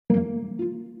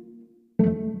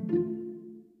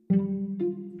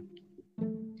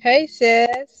Hey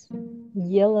sis,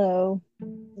 Yellow.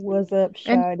 What's up,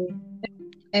 M- Shawty?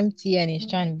 MTN is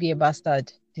trying to be a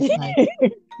bastard this time,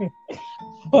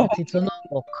 What? but it will not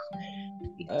work.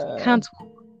 It Uh, can't work.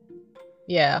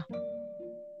 Yeah.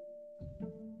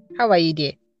 How are you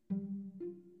there?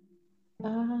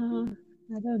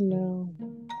 I don't know.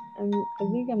 I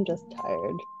think I'm just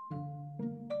tired.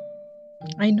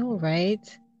 I know, right?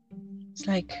 It's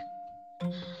like,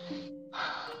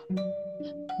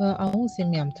 well, I won't say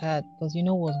me I'm tired because you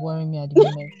know what's worrying me at the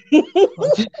moment. But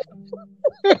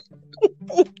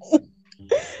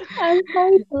I'm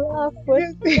trying to laugh, I but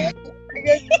guess, I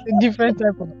guess it's a different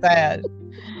type of tired.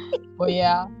 But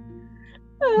yeah.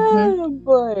 hmm oh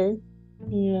boy.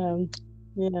 Yeah,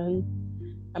 yeah.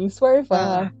 I'm sorry for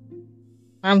Uh, her.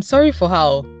 I'm sorry for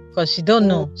her because she don't Mm.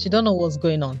 know. She don't know what's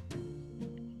going on.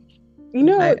 You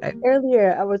know, I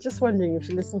earlier I was just wondering if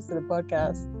she listens to the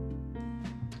podcast.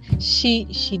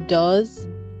 she does.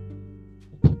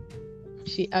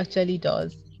 She actually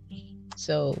does.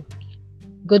 So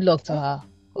good luck to her.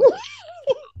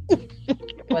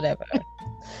 Whatever.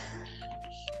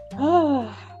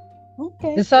 Ah, The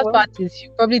okay. sad Well, part is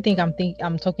you probably think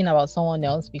I'm talking about someone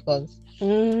else because they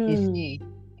mm.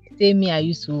 say me I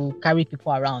used to carry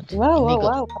people around Wow, in wow, Lagos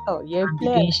wow, wow. You're a and be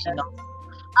player. doing shit.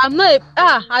 I'm not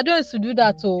I don't used to do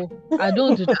that I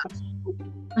don't do that.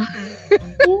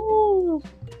 Ooh.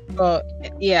 But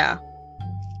yeah.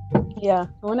 Yeah,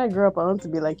 when I grow up, I want to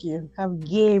be like you, have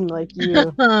game like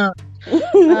you. uh,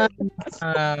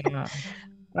 uh, be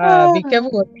Ah,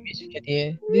 careful what you wish for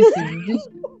there. This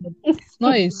it's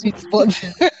not a sweet spot.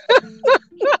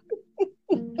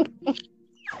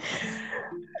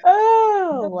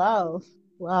 oh, wow.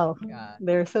 Wow. God.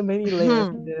 There are so many layers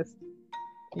to this.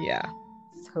 Yeah.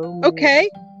 So many. Okay.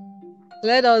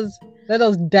 Let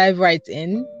us dive right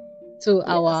in to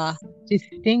our Yes.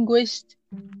 distinguished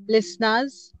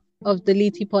listeners of the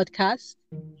Litty podcast.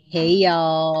 Hey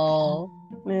y'all.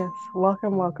 Yes.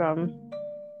 Welcome, welcome.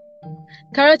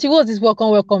 Karachi, what's this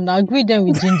welcome now? Greet them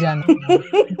with ginger now.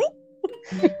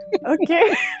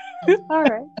 Okay. All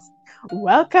right.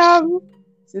 Welcome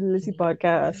to the Lizzie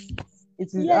Podcast. It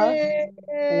is us Yay!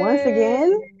 once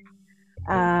again.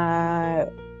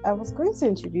 I was going to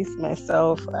introduce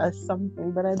myself as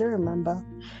something, but I don't remember.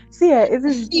 So yeah,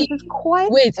 See, it is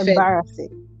quite wait first.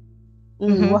 embarrassing.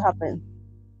 Mm-hmm. What happened?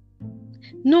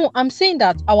 No, I'm saying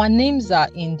that our names are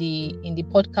in the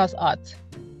podcast art.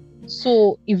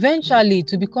 So eventually,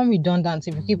 to become redundant,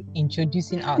 if we keep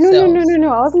introducing ourselves.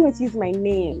 No. I wasn't going to use my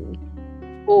name.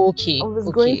 I Okay, was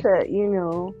going okay.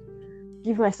 to,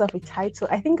 give myself a title.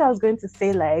 I think I was going to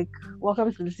say like,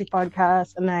 "Welcome to the C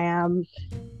Podcast," and I am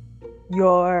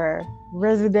your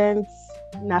resident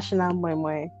national moi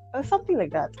moi or something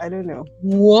like that. I don't know.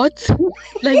 What?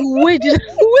 Like, where the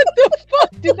fuck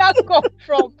did that come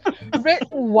from?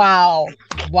 Wow,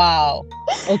 wow.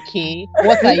 Okay,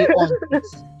 what are you on?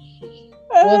 Please?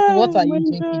 What Oh are my you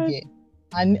drinking god. there?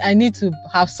 I need to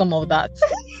have some of that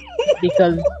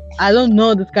because I don't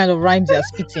know this kind of rhymes you're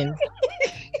spitting.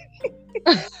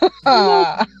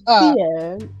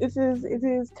 Yeah, it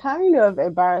is kind of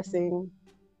embarrassing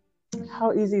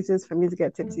how easy it is for me to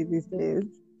get tipsy these days.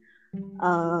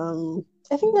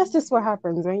 I think that's just what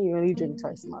happens when you only drink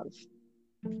twice a month.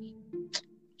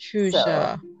 True, So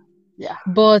sure. yeah.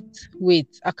 But wait,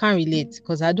 I can't relate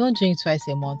because I don't drink twice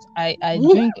a month. I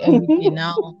drink every day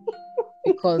now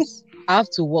because I have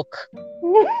to work.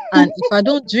 And if I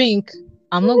don't drink,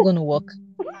 I'm not going to work.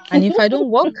 And if I don't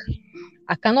work,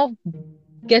 I cannot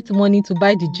get money to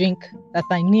buy the drink that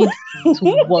I need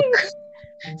to work.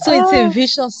 So it's a oh,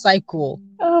 vicious cycle.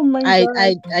 oh my I god.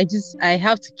 I I just I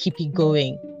have to keep it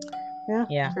going. Yeah,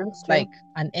 Yeah. true, It's true. like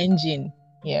an engine.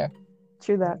 Yeah.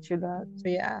 True that, true that. So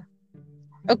yeah.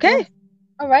 Yeah. Okay.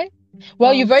 All right. Well,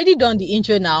 Well, you've already done the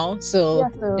intro now, so yeah,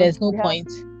 so there's no point.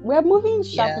 we're moving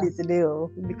Yeah. sharply today,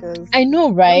 because I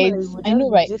know, right? normally we I just know,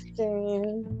 be right?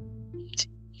 gisting.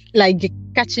 Like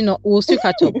catching up. We'll still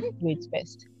catch up. Wait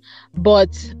first.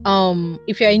 But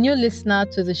if you're a new listener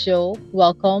to the show,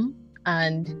 welcome.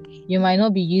 And you might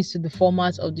not be used to the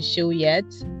format of the show yet.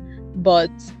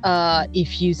 But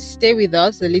if you stay with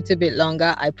us a little bit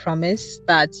longer, I promise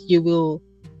that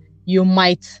you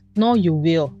might, no, you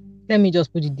will. Let me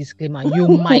just put a disclaimer. You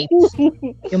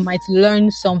might learn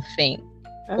something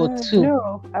or two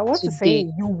No, I want to today.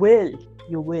 say you will.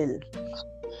 You will.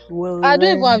 You will learn I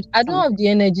don't have something. the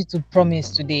energy to promise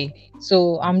today.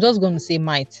 So I'm just gonna say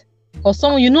might. Because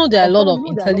someone, there are a lot Because of you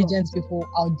know there are a lot of intelligent people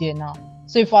out there now.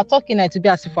 So if we're talking, it will be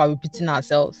as if we're repeating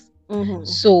ourselves. mm-hmm.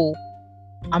 So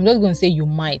I'm just gonna say you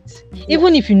might. Yes.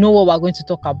 Even if you know what we're going to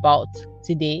talk about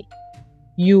today,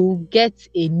 you get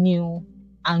a new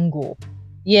angle.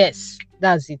 Yes,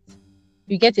 that's it.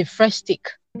 You get a fresh take,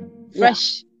 Yeah.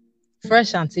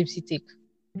 fresh and tipsy take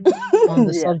on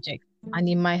the Yeah. subject, and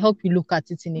it might help you look at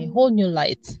it in a whole new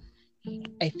light,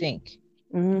 I think.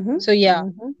 Mm-hmm. So yeah,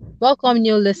 Mm-hmm. welcome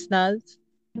new listeners.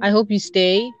 I hope you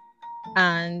stay,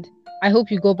 and I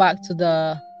hope you go back to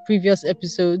the previous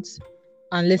episodes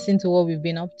and listen to what we've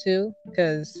been up to,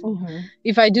 because Mm-hmm.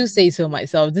 if I do say so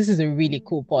myself, this is a really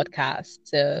cool podcast.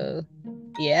 So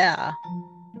yeah,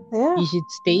 Yeah. you should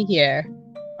stay here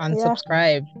and Yeah.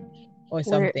 subscribe or We're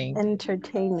something.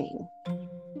 entertaining.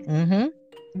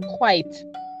 Mm-hmm. Quite.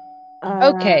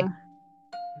 Uh, Okay.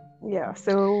 yeah.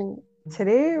 So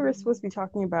today we're supposed to be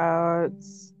talking about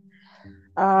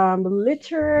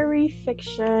literary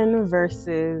fiction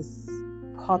versus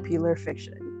popular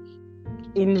fiction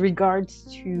in regards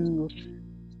to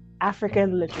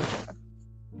African literature.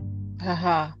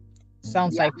 Haha.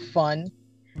 Sounds Yeah. like fun.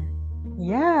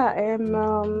 Yeah, and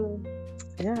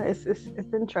yeah, it's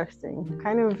interesting.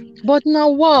 Kind of. But now,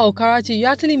 wow, Karachi, you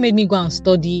actually made me go and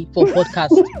study for podcast.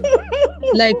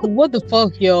 Like, what the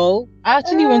fuck, yo? I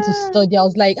actually went to study. I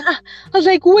was like,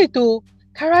 wait, oh,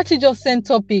 Karachi just sent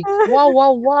topic. Wow,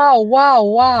 wow, wow, wow,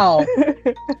 wow.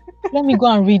 Let me go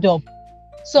and read up.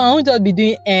 So I won't just be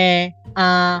doing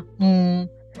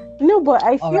No, but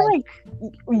I All feel right. like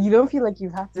you don't feel like you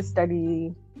have to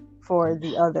study for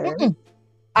the other. Mm-mm.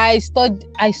 I studied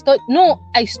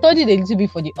a little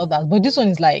bit for the others, but this one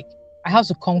is like I have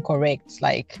to come correct.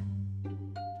 Like,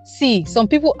 see, some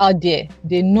people out there,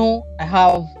 they know I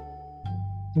have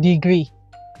degree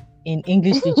in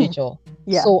English literature.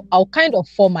 Yeah. So I'll kind of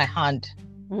fall my hand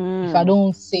if I Mm.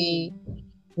 don't say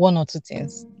one or two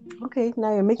things Okay,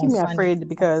 now you're making me concerning. afraid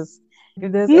because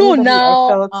if there's No, anybody I now,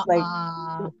 felt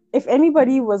like if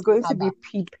anybody was going to be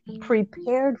Haba.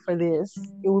 prepared for this,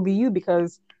 it would be you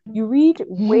because you read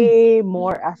way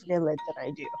more African lit than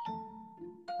I do.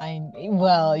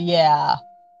 Well, yeah.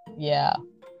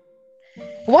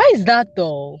 Why is that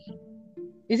though?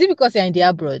 Is it because you're in the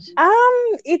abroad?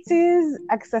 It is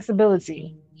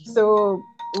accessibility. So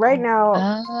right now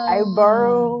I Ah.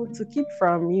 borrow to keep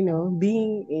from,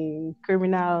 being a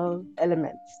criminal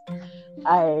element.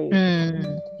 I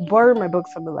borrow my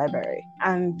books from the library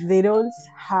and they don't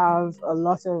have a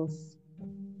lot of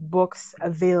books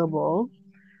available.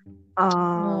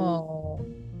 Oh.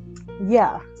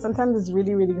 Yeah, sometimes it's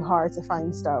really, really hard to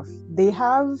find stuff. They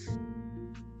have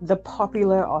the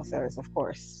popular authors, of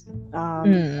course.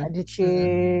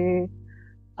 Adichie,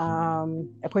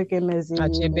 Ekweke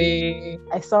Achebe.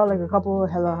 I saw like a couple of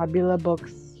Hela Habila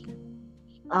books.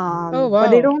 Oh But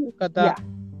they wow. don't, Look at that.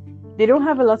 they don't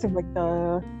have a lot of like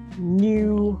the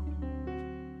new,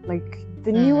 like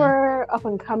the newer up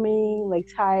and coming like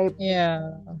type.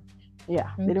 Yeah.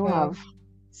 They don't Okay. have.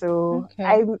 So Okay.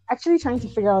 I'm actually trying to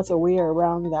figure out a way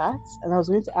around that. And I was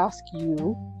going to ask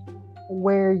you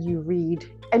where you read.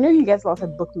 I know you get lots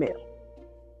of book mail,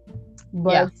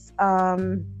 but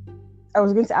I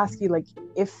was going to ask you like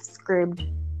if Scribd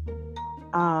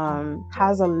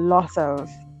has a lot of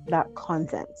that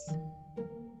content.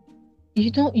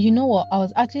 You know what? I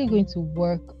was actually going to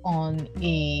work on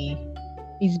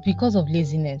it's because of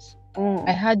laziness.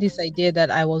 I had this idea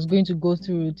that I was going to go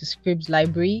through the Scribd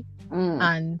library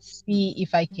and see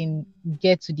if I can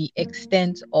get to the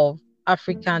extent of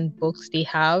African books they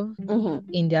have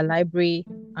in their library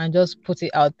and just put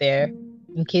it out there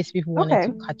in case people wanted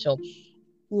to catch up.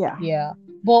 Yeah.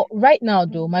 But right now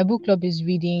though, my book club is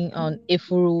reading on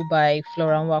Efuru by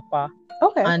Flora Nwapa.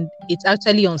 Okay. And it's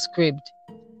actually on Scribd.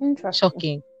 Interesting.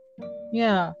 Shocking.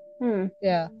 Yeah.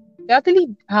 Yeah. They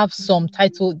actually have some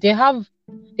title. They have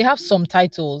some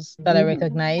titles that I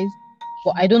recognize,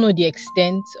 but I don't know the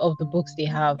extent of the books they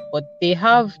have. But they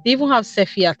even have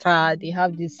Sefi Atta. They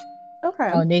have this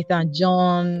Nathan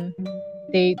John.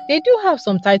 They do have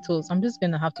some titles. I'm just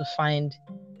gonna have to find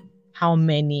how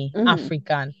many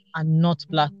African and not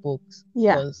black books.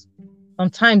 Yeah. Because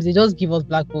sometimes they just give us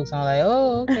black books and I'm like,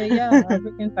 oh, okay, yeah,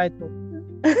 African title.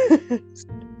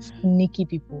 Sneaky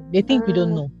people. They think we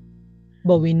don't know,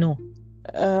 but we know.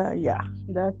 Yeah,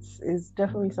 that is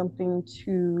definitely something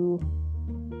to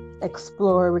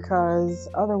explore because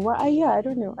otherwise, I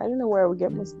don't know where we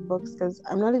get most of the books because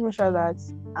I'm not even sure that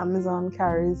Amazon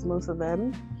carries most of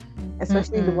them,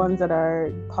 especially the ones that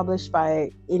are published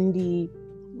by indie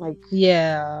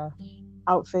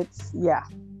outfits. Yeah.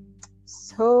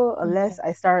 So unless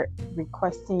I start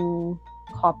requesting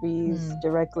copies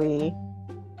directly,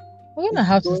 we're gonna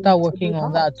have to start working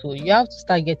on that too. You have to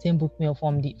start getting book mail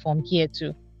from here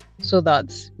too, so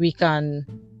that we can.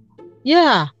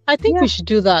 Yeah, I think we should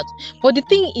do that. But the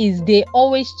thing is, they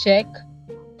always check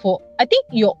I think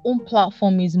your own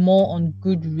platform is more on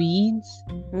Goodreads,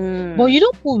 Mm. but you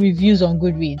don't put reviews on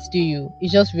Goodreads, do you?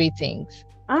 It's just ratings.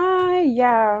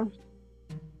 Yeah.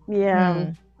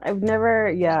 Hmm. I've never,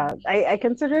 I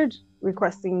considered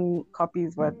requesting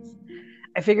copies, but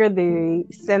I figured they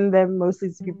send them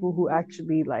mostly to people who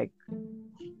actually like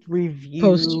Post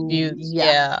review. reviews, Yeah.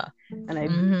 yeah. And I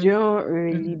Mm-hmm. don't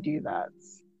really Mm-hmm. do that.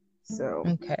 So,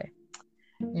 Okay,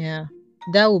 yeah,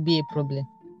 that would be a problem.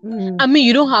 mm. I mean,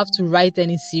 you don't have to write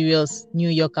any serious New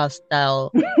Yorker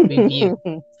style review.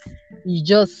 You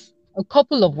just a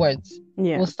couple of words.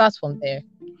 Yeah. We'll start from there.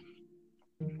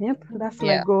 Yep. That's my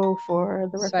Yeah. goal for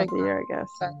the rest So I, of the year, I guess.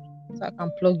 so I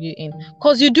can plug you in.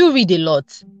 Because you do read a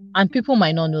lot, and people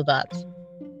might not know that.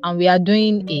 And we are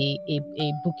doing a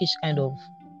bookish kind of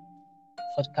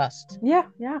podcast. Yeah.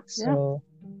 So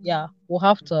yeah, we'll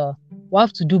have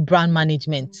to do brand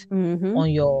management Mm-hmm.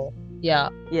 on your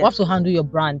Yes. we'll have to handle your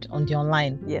brand on the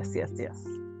online. Yes.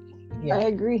 Yeah. I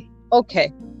agree.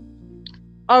 Okay.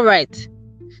 All right.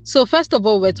 So first of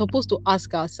all, we're supposed to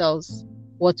ask ourselves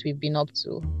what we've been up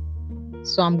to.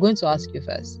 So I'm going to ask you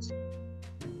first.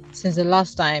 Since the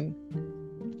last time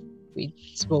we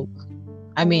spoke,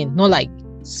 I mean, not like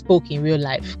spoke in real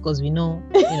life, because we know,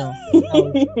 that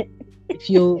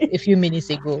was a few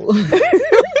minutes ago.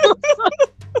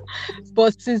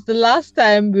 But since the last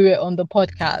time we were on the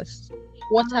podcast,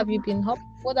 what have you been up?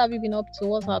 What have you been up to?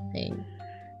 What's happening?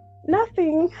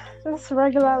 Nothing. Just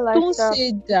regular life Don't stuff.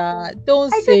 say that.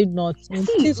 Don't say nothing.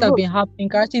 Things have been happening.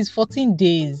 Actually, it's 14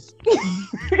 days.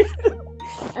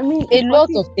 I mean, a lot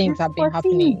of things have been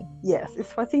happening. Yes,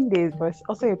 it's 14 days, but it's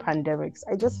also a pandemic.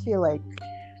 So I just feel like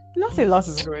not a lot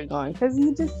is going on because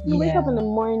you wake up in the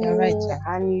morning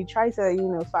and you try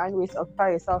to find ways to occupy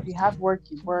yourself. You have work,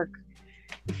 you work.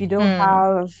 If you don't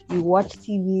have, you watch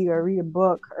TV or read a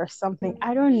book or something.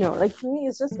 I don't know. Like for me,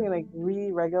 it's just been like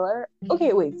really regular.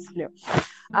 Okay, wait, no.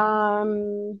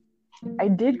 I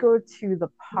did go to the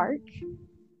park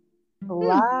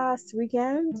last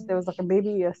weekend. There was like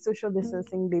a social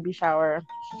distancing baby shower,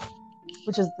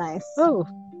 which is nice. Oh,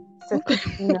 so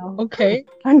okay.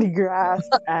 On the grass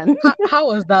and how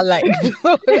was that like?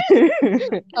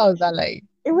 How was that like?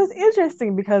 It was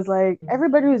interesting because like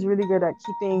everybody was really good at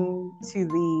keeping to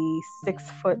the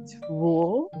 6-foot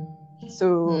rule.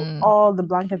 So all the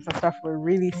blankets and stuff were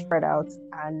really spread out.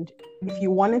 And if you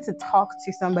wanted to talk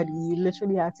to somebody, you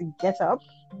literally had to get up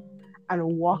and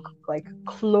walk like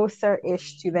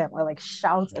closer-ish to them or like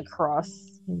shout across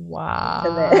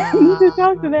to them to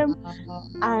talk to them.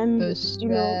 And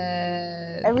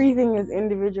everything is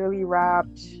individually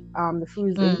wrapped. The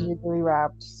food is individually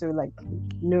wrapped, so like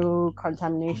no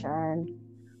contamination.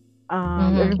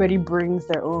 Everybody brings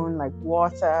their own like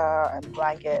water and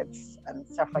blankets and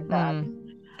stuff like that.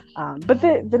 But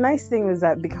the nice thing was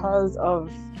that because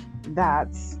of that,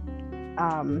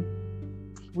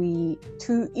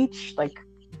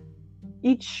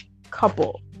 each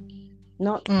couple,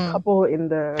 not couple in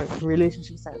the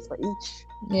relationship sense, but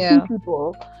two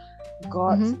people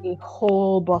got a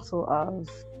whole bottle of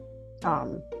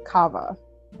kava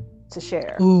to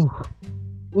share. Ooh.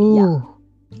 Yeah,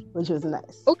 which was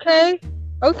nice. Okay.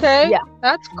 Yeah,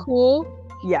 that's cool.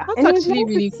 Yeah, that's and it was actually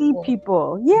nice really to see cool.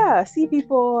 people. Yeah, see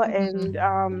people, and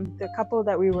the couple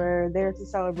that we were there to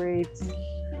celebrate,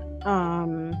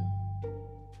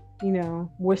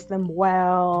 wish them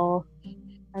well,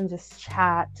 and just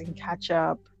chat and catch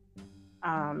up.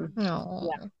 Yeah.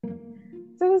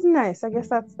 So it was nice. I guess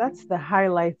that's the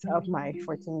highlight of my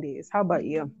 14 days. How about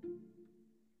you?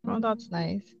 Oh, that's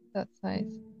nice.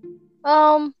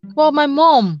 Well, my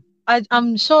mom.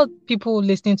 I'm sure people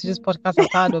listening to this podcast are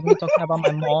tired of me talking about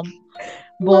my mom,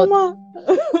 but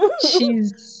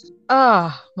she's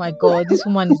my God, this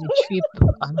woman is a trip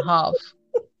and a half.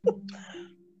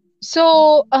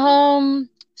 So,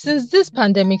 since this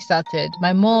pandemic started,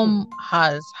 my mom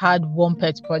has had one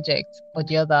pet project or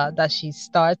the other that she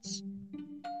starts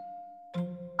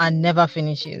and never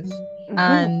finishes.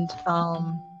 And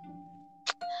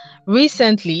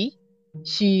recently,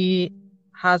 she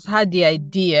has had the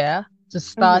idea to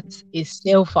start a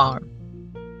snail farm.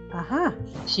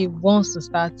 She wants to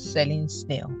start selling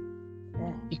snail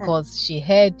because she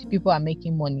heard people are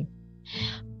making money.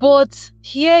 But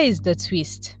here is the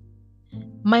twist.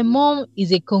 My mom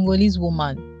is a Congolese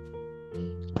woman,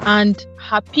 and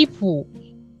her people,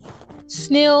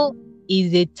 snail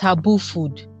is a taboo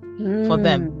food for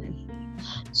them.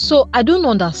 So I don't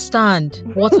understand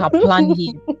what her plan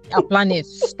is. Her plan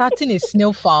is starting a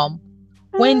snail farm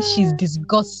when she's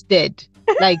disgusted.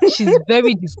 Like she's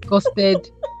very disgusted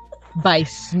by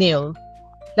snail.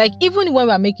 Like even when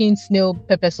we're making snail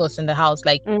pepper sauce in the house,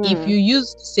 like if you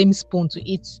use the same spoon to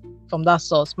eat from that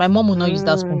sauce, my mom will not use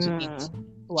that spoon to eat.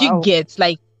 Do you Wow. get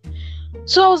like?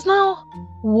 So I was now,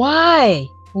 why?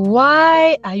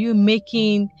 Why are you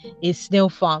making a snail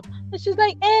farm? And she's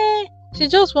like, she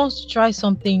just wants to try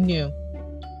something new.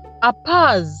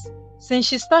 Apaz, since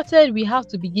she started, we have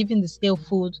to be giving the snail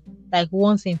food like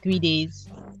once in 3 days.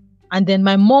 And then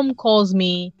my mom calls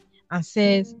me and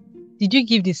says, "Did you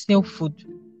give the snail food?"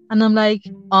 And I'm like,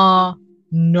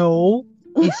 no,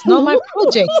 it's not my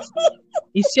project.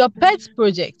 It's your pet's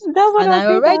project. That's what And I was I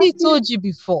going to already ask you. told you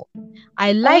before,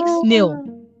 I like snail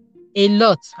a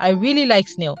lot. I really like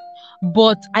snail.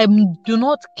 But I do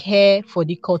not care for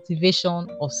the cultivation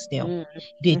of snail.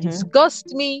 They disgust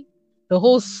me. The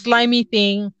whole slimy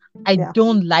thing, I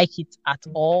don't like it at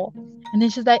all. And then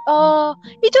she's like, "Oh,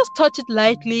 you just touch it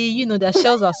lightly. You know, the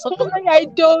shells are soft." I'm like, "I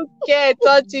don't care.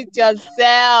 Touch it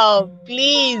yourself.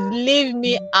 Please leave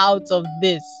me out of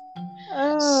this."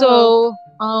 So,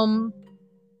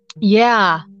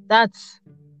 yeah, that's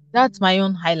my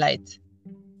own highlight.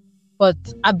 But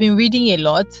I've been reading a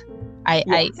lot.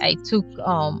 I took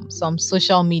some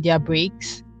social media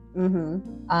breaks,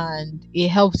 and it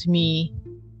helped me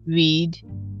read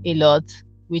a lot,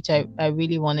 which I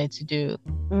really wanted to do.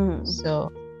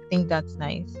 So I think that's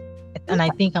nice. And I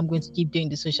think I'm going to keep doing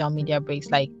the social media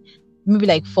breaks, like maybe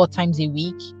like 4 times a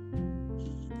week.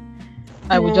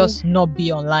 I would just not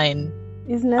be online.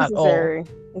 It's necessary.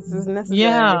 It's necessary.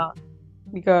 Yeah.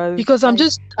 Because I'm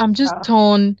just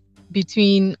torn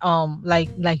between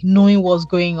like knowing what's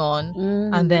going on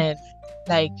and then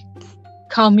like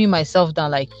calming myself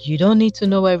down, like you don't need to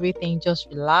know everything, just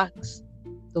relax.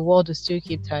 The world will still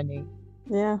keep turning.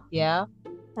 Yeah.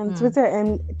 And Twitter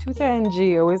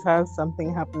NG always has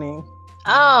something happening.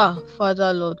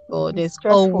 Father Lord God, there's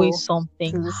always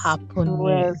something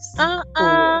happening.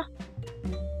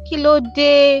 Kilo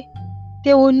day,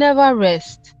 they will never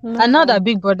rest. And now that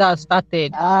Big Brother has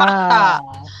started, oh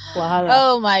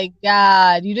my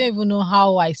God, you don't even know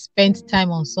how I spent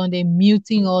time on Sunday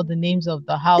muting all the names of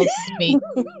the housemates.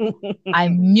 I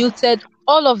muted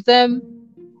all of them,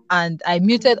 and I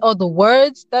muted all the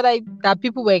words that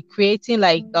people were creating,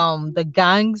 like the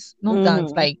gangs,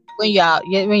 like when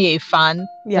you're a fan,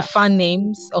 the fan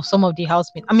names of some of the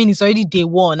housemates. I mean, it's already day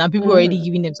one, and people are already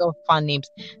giving themselves fan names.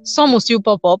 Some will still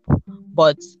pop up,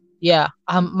 but yeah,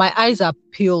 my eyes are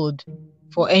peeled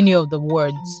for any of the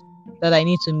words that I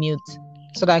need to mute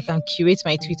so that I can curate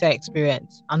my Twitter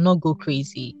experience and not go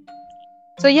crazy.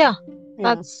 So yeah.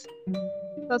 that's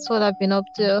what I've been up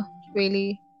to,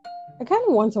 really. I kind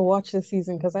of want to watch this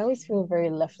season because I always feel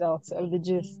very left out of the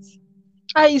gist.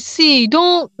 I see.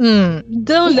 Don't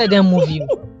let them move you.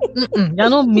 You're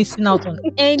not missing out on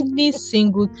any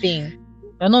single thing.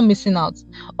 You're not missing out.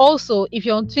 Also, if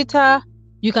you're on Twitter,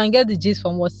 you can get the gist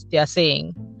from what they're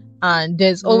saying. And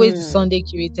there's always the Sunday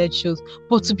curated shows.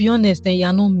 But to be honest, then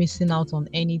you're not missing out on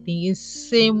anything. It's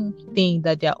same thing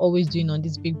that they're always doing on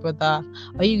this Big Brother.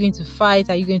 Are you going to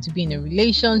fight? Are you going to be in a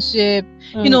relationship?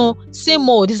 You know, same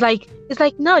mode. It's like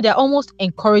now they're almost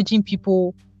encouraging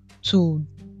people to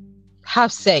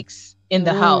have sex in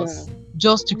the house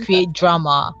just to create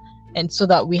drama, and so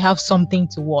that we have something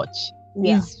to watch.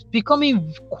 It's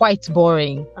becoming quite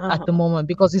boring at the moment,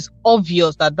 because it's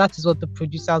obvious that is what the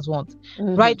producers want,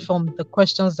 right from the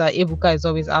questions that Ebuka is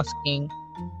always asking.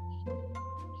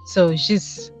 So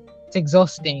it's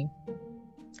exhausting.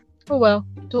 Oh well,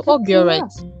 it'll all be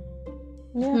alright.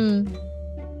 It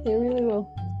really will.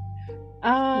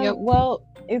 Well,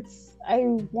 I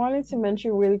wanted to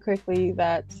mention really quickly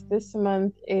that this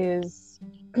month is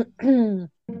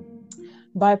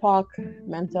BIPOC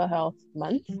Mental Health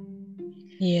Month.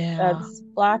 That's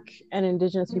Black and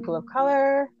Indigenous people of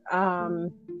color.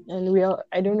 And I'm not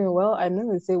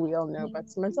going to say we all know, but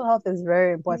mental health is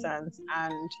very important,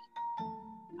 and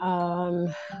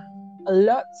a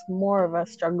lot more of us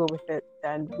struggle with it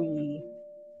than we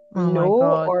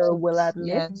know or will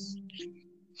admit.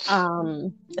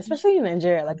 Especially in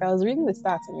Nigeria. Like, I was reading the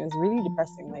stats and it was really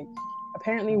depressing. Like,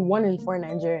 apparently 1 in 4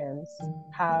 Nigerians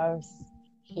have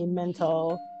a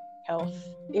mental health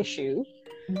issue,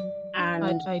 and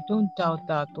I don't doubt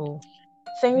that though.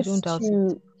 Thanks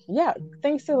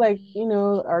to like, you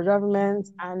know, our government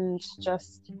and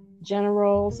just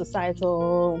general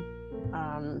societal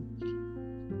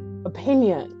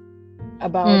opinion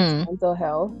about mental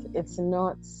health, it's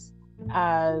not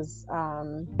as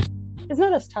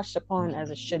touched upon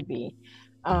as it should be.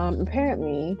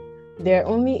 Apparently, there are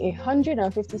only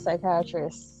 150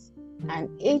 psychiatrists and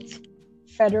 8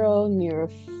 federal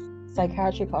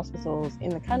neuropsychiatric hospitals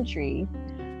in the country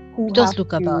who have to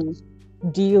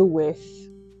deal with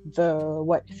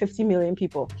the 50 million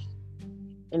people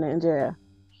in Nigeria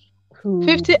who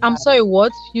 50. I'm sorry,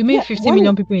 what? You mean 50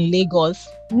 million people in Lagos?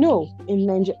 No, in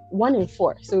Nigeria, 1 in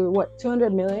 4. So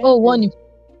 200 million? Oh,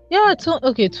 yeah,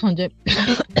 200.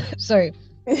 Sorry.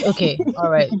 Okay, all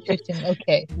right, 15.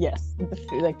 Okay. Yes,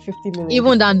 like 50 million.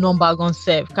 Even that number gonna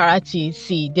serve. Karachi,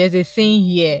 see, there's a saying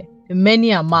here: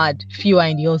 many are mad, few are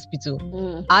in the hospital.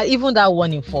 Even that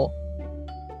 1 in 4,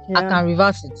 I can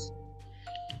reverse it.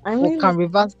 I mean, we can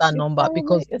reverse that number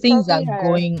because things are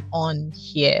going on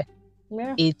here.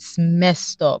 Yeah. It's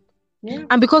messed up. Yeah.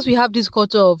 And because we have this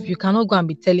culture of you cannot go and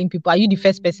be telling people, are you the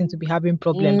first person to be having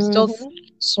problems? Just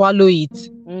swallow it.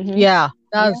 Yeah,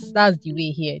 that's the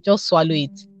way here. Just swallow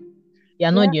it.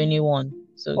 You're not the only one.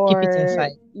 So keep it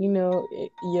inside. You know,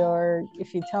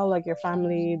 if you tell like your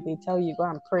family, they tell you go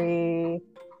and pray,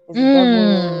 it's the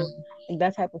devil, like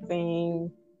that type of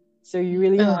thing. So you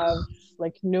really have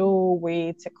like no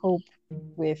way to cope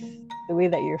with the way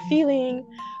that you're feeling.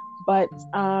 But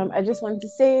I just wanted to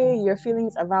say your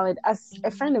feelings are valid. As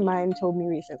a friend of mine told me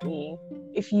recently,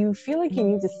 if you feel like you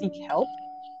need to seek help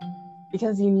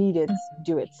because you need it,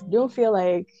 do it. Don't feel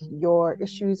like your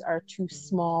issues are too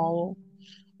small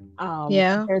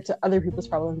compared to other people's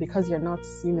problems because you're not,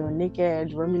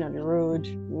 naked, roaming on the road,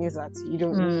 means that you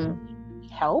don't need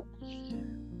help.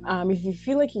 If you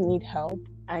feel like you need help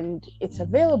and it's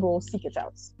available, seek it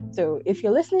out. So if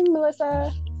you're listening,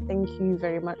 Melissa, thank you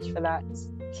very much for that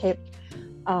tip.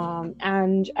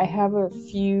 And I have a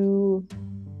few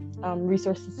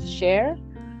resources to share.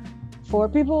 For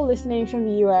people listening from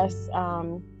the US,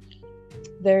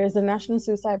 there is a National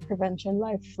Suicide Prevention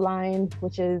Lifeline,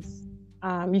 which is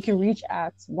you can reach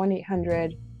at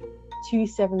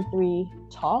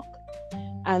 1-800-273-TALK,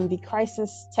 and the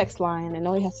crisis text line, and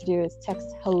all you have to do is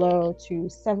text hello to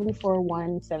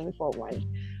 741-741.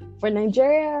 For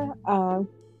Nigeria,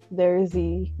 there is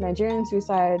the Nigerian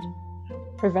Suicide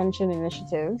Prevention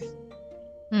Initiative.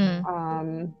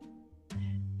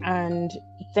 And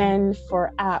then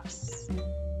for apps,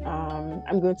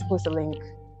 I'm going to post a link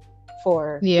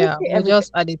for we'll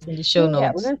just add it in the show notes.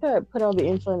 Yeah, we're going to put all the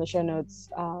info in the show notes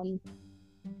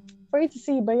for you to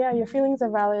see. But yeah, your feelings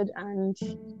are valid and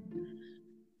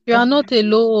you are not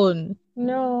alone.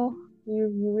 No,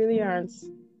 you really aren't.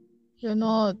 You're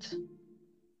not.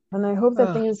 And I hope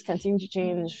that things continue to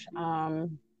change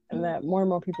and that more and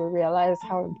more people realize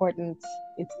how important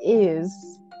it is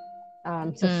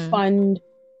to fund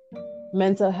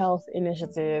mental health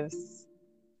initiatives,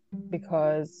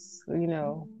 because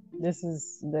this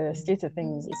is the state of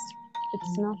things.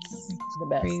 It's not the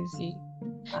best. Crazy.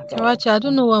 Karachi, I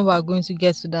don't know when we're going to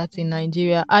get to that in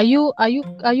Nigeria. Are you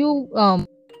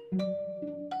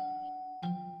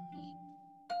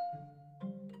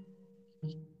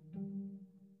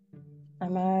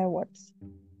Am I what?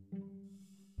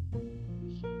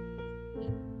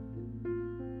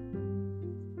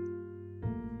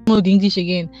 No, the English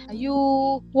again. Are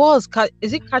you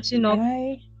is it catching up?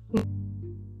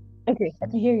 Okay, I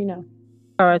can hear you now.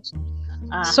 Karachi.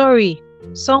 Sorry,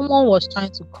 someone was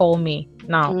trying to call me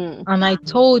now, and I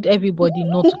told everybody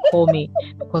not to call me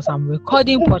because I'm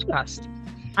recording podcast.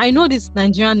 I know this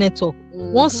Nigerian network.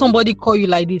 Once somebody call you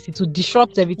like this, it will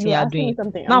disrupt everything you're doing.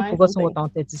 Now I've forgotten what I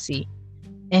wanted to say.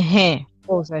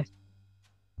 What was I?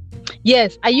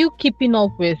 Yes, are you keeping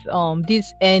up with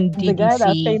this NDDC the guy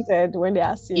that fainted when they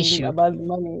asked him issue about the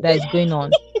money that is going on?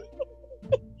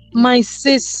 My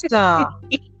sister,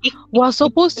 we're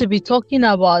supposed to be talking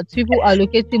about people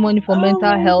allocating money for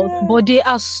mental health, but they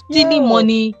are stealing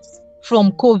money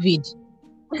from COVID.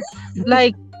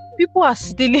 Like, people are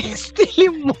stealing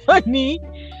money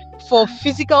for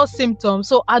physical symptoms.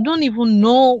 So I don't even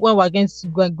know when we're going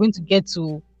to get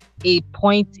to a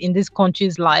point in this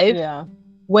country's life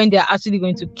when they're actually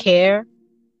going to care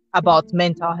about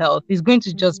mental health. It's going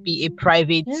to just be a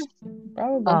private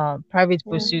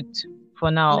pursuit for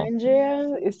now.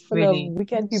 Nigeria is full of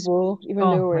wicked people, even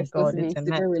though we're supposed to be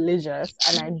super religious.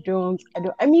 And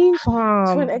I mean,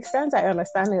 to an extent, I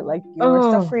understand it. Like,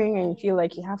 you're suffering and you feel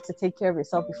like you have to take care of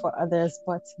yourself before others.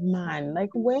 But man,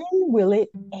 like, when will it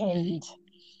end?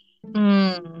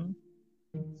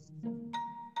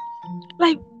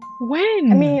 Like,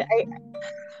 when? I mean,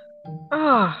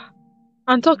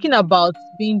 I'm talking about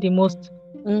being the most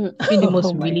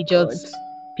religious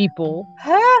people.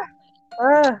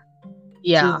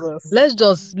 Yeah, Jesus. Let's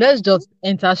just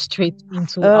enter straight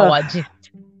into our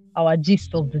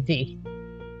gist of the day,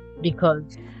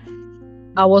 because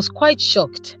I was quite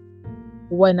shocked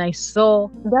when I saw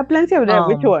there are plenty of them.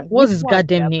 Which one? What's his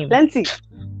goddamn name? Plenty.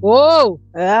 Whoa.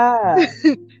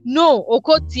 No,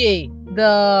 Okotie,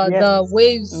 the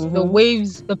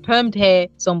waves, the permed hair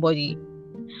somebody.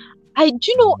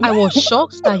 I was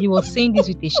shocked that he was saying this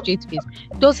with a straight face.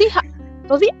 Does he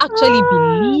actually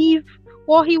believe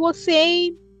what he was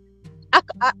saying? I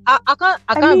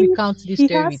can't mean, recount this he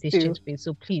story has with a to. straight face.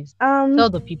 So please tell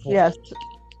the people. Yes.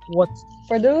 What?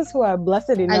 For those who are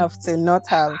blessed enough to not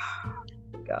have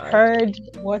heard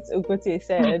what Okotie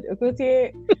said,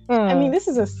 Okotie, I mean, this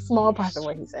is a small part of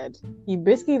what he said. He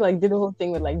basically did the whole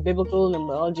thing with biblical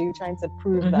numerology, trying to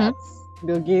prove that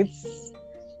Bill Gates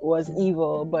was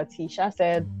evil. But he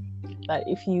said that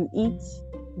if you eat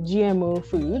GMO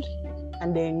food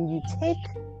and then you take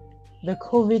the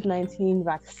COVID-19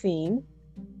 vaccine,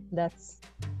 that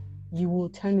you will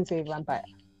turn into a vampire.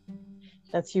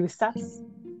 That you start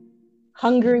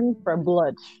hungering for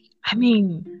blood. I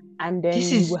mean, and then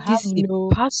this you is will have no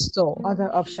pastor. other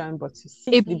option but to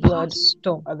seek the blood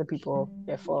of other people.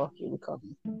 Therefore, you become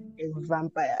a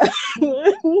vampire.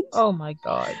 Oh my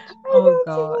God! Oh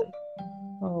God!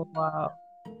 Oh wow!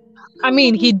 I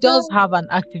mean, he does have an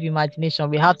active imagination.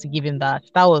 We have to give him that.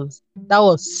 That was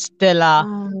stellar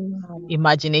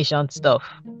imagination stuff.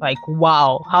 Like,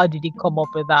 wow, how did he come up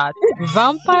with that?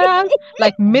 Vampires,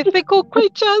 like mythical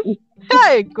creatures.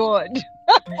 Hey God.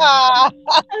 I'm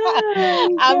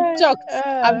shocked.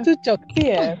 I'm too shocked.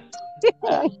 Yeah.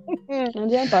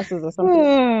 Nigerian pastors or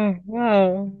something.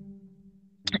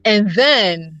 And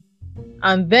then,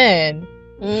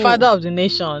 father of the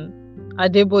nation,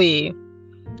 Adeboye,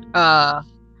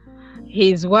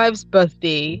 his wife's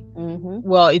birthday.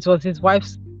 Well, it was his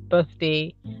wife's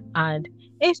birthday, and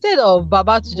instead of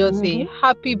Baba to just say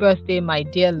happy birthday, my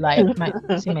dear life, my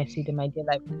dear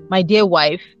life, my dear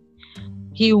wife,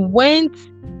 he went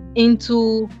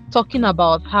into talking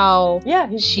about how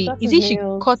she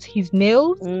cut his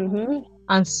nails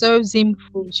and serves him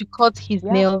food. She cut his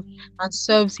nails and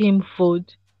serves him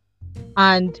food,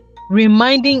 and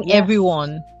reminding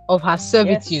everyone of her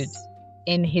servitude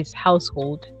in his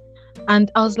household.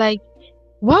 And I was like,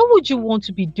 why would you want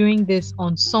to be doing this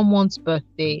on someone's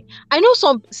birthday? I know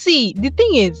the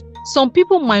thing is, some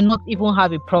people might not even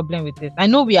have a problem with this. I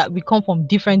know we come from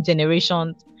different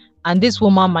generations, and this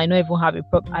woman might not even have a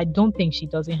problem. I don't think she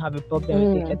doesn't have a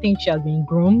problem with it. I think she has been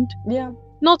groomed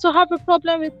not to have a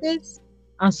problem with this.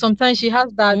 And sometimes she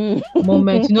has that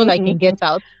moment, like in Get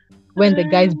Out, when the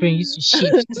guy's brain used to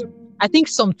shift. I think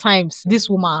sometimes this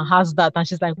woman has that, and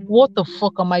she's like, what the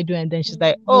fuck am I doing? And then she's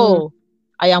like, oh,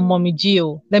 I am Mommy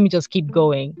Gio. Let me just keep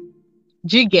going.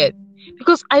 Do you get?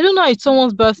 Because I don't know, it's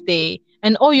someone's birthday,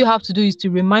 and all you have to do is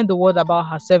to remind the world about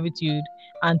her servitude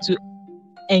and to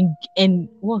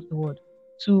what's the word?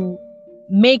 To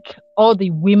make all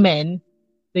the women,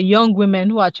 the young women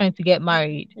who are trying to get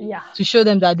married, to show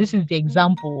them that this is the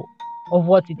example of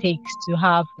what it takes to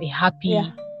have a happy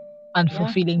and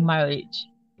fulfilling marriage.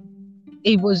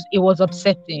 It was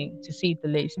upsetting, to say the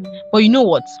least. But you know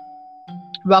what?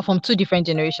 We are from two different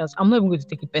generations. I'm not even going to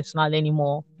take it personal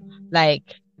anymore.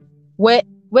 Like, where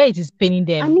it is paining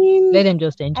them, let them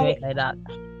just enjoy it like that.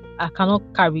 I can't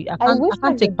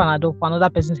take Panadol for another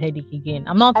person's headache again.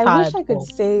 I'm not tired. I wish I could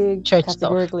say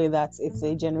categorically that it's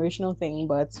a generational thing,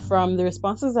 but from the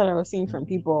responses that I was seeing from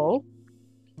people,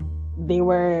 they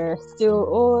were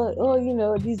still,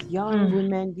 these young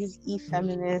women, these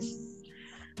e-feminists,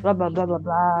 blah blah blah blah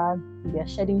blah. They're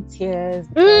shedding tears,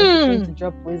 they're trying to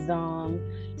drop wisdom.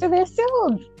 So there's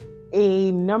still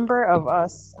a number of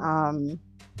us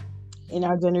in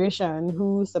our generation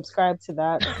who subscribe to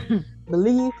that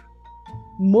belief.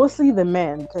 Mostly the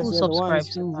men, because they're the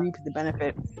ones who reap the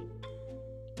benefits.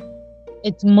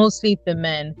 It's mostly the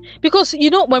men, because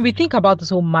when we think about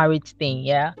this whole marriage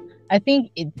thing, I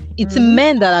think it's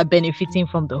men that are benefiting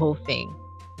from the whole thing.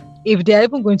 If they're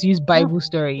even going to use Bible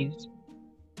stories,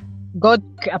 God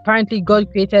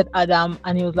created Adam,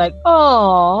 and he was like,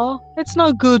 oh, it's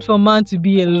not good for man to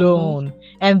be alone,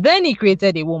 and then he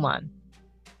created a woman.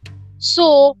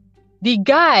 So the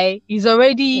guy is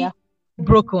already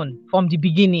broken from the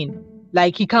beginning.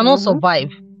 Like, he cannot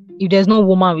survive if there's no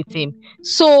woman with him.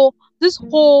 So this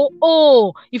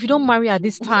whole, if you don't marry at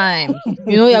this time,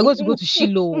 you're going to go to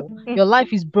Shiloh, your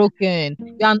life is broken,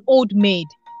 you're an old maid.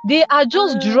 They are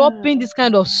just dropping this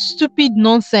kind of stupid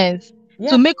nonsense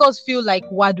to make us feel like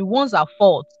we're the ones at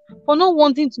fault for not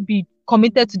wanting to be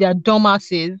committed to their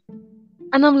dumbasses.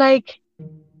 And I'm like,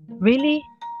 really?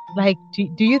 Like, do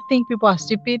you think people are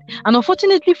stupid? And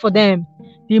unfortunately for them,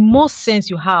 the more sense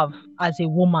you have as a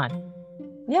woman,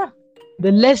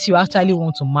 the less you actually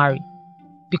want to marry.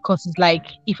 Because it's like,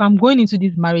 if I'm going into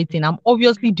this marriage thing, I'm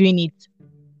obviously doing it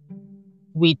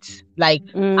with, like,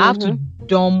 I have to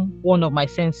dumb one of my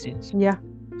senses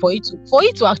for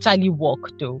it to actually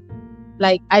work, though.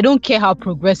 Like, I don't care how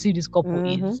progressive this couple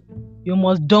is, you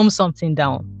must dumb something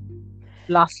down.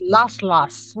 Last.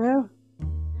 Well,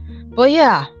 But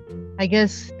yeah, I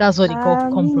guess that's what they call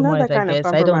not compromise, that I kind of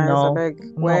guess. I don't compromise, I know. beg, I'm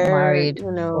not where married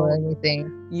or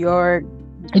anything. your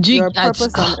Do you, your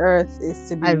purpose on earth is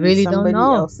to I be really don't somebody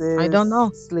know. I else's don't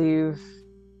know. slave.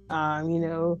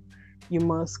 You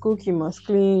must cook, you must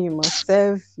clean, you must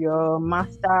serve your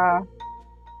master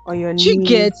on your Do you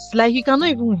get, knees. like, you cannot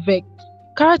even vex.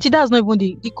 Karachi, that's not even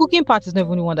the cooking part is not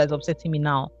even the one that's upsetting me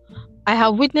now. I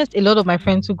have witnessed a lot of my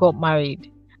friends who got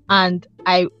married, and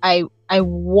I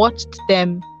watched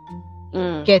them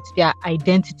get their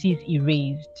identities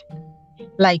erased.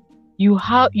 Like,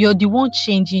 you're the one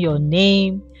changing your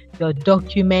name, your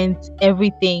documents,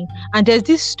 everything. And there's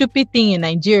this stupid thing in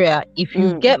Nigeria. If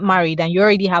you get married and you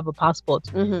already have a passport,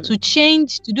 to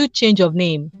do change of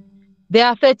name, there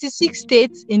are 36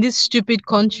 states in this stupid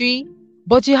country,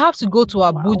 but you have to go to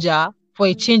Abuja for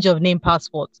a change of name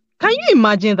passport. Can you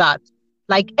imagine that?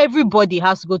 Like, everybody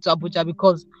has to go to Abuja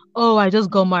because, oh, I just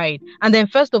got married. And then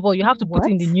first of all, you have to put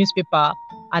in the newspaper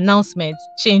announcements,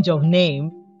 change of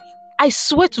name. I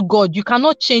swear to God, you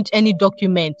cannot change any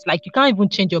document. Like, you can't even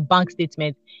change your bank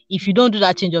statement if you don't do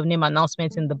that change of name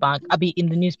announcement in the bank. I'll be in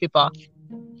the newspaper.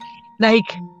 Like,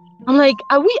 I'm like,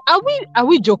 are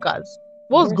we jokers?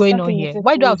 What's We're going stuck on in the here?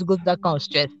 Why do I have to go 50s. through that kind of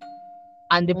stress?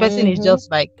 And the person is just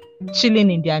like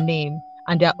chilling in their name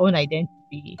and their own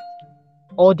identity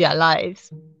all their lives.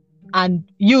 And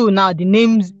you now, the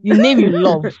name you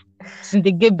love since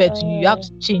they gave birth to you, you have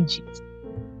to change it.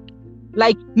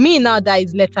 Like me now, that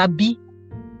is letter B.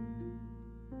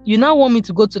 You now want me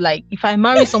to go to, like, if I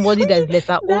marry somebody that is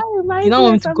letter O, That you reminds now me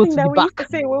want me of to go something to the that we back. used to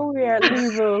say when we were at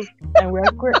Louisville and we're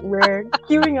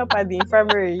queuing up at the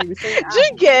infirmary. You were saying, Do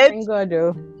you get? thank God,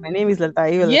 though, my name is Letter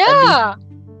A or Letter Yeah.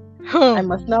 B. I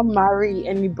must not marry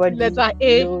anybody. Letter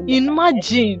A. No, letter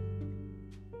Imagine.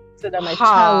 A, so that my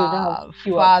child will not have to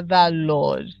queue up. Father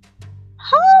Lord.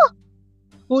 Huh?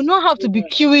 We'll not have to be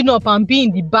queuing up and be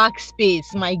in the back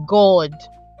space. My God.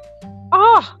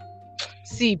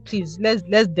 See, please, let's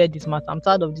dead this matter. I'm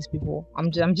tired of these people.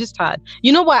 I'm just tired.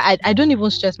 You know why? I don't even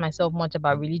stress myself much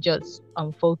about religious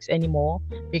folks anymore,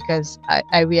 because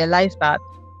I realize that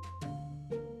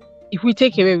if we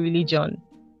take away religion,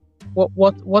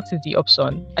 what is the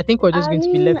option? I think we're just going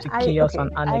to be left with chaos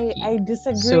and anarchy. I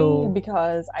disagree,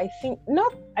 because I think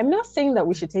I'm not saying that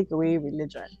we should take away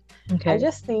religion. Okay. I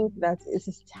just think that it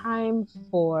is time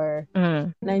for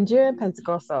Nigerian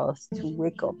Pentecostals to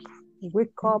wake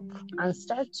up and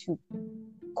start to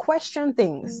question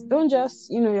things. Don't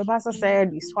just, your pastor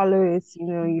said, you swallow it,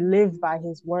 you live by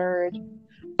his word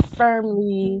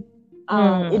firmly.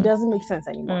 It doesn't make sense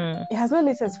anymore. It has not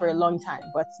made sense for a long time,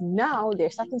 but now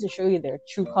they're starting to show you their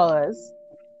true colors,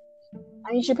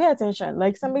 and you should pay attention.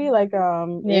 Like somebody like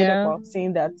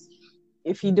saying that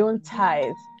if you don't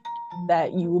tithe,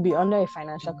 that you will be under a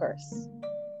financial curse.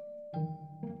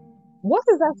 What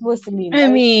is that supposed to mean? I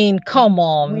mean, come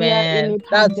on, man.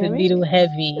 That's a little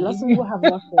heavy. A lot of people have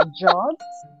lost their jobs.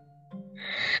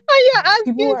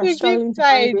 People are struggling to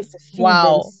find ways to feed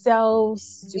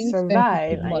themselves, to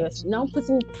survive, and you're now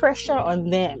putting pressure on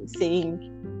them, saying,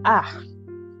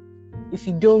 if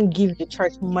you don't give the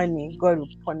church money, God will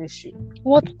punish you.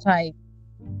 What type?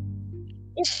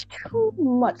 It's too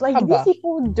much. Like, these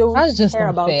people don't care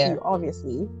about you,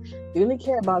 obviously. They only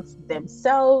care about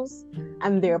themselves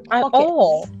and their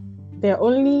pockets. They're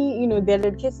only, their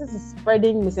dedication is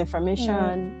spreading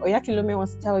misinformation. Oyakilome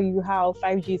wants to tell you how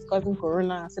 5G is causing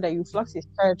corona so that you flock his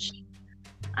church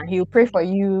and he'll pray for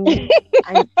you.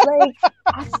 And like,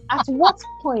 at what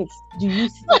point do you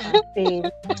sit and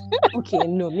say, okay,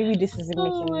 no, maybe this isn't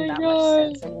making that much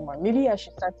sense anymore. Maybe I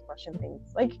should start question things.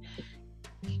 Like,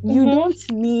 you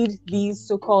don't need these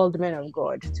so-called men of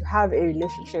God to have a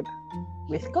relationship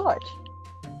with God.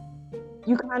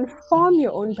 You can form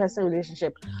your own personal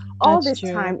relationship. All this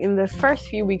time, in the first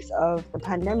few weeks of the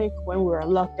pandemic, when we were on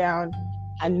lockdown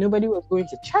and nobody was going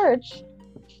to church,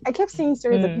 I kept seeing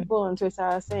stories of people on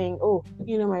Twitter saying,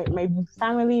 my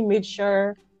family made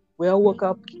sure we all woke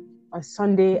up on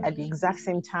Sunday at the exact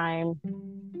same time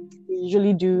we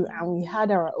usually do, and we had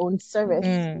our own service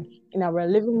in our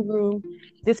living room.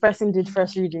 This person did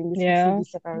first reading, this person did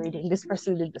second reading, this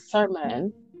person did the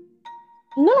sermon.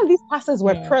 None of these pastors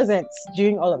were present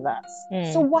during all of that.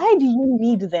 So why do you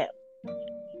need them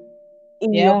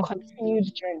in your continued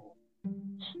journey?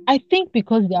 I think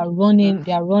because they are running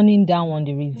down on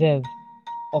the reserve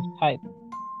of tithe.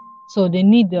 So they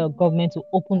need the government to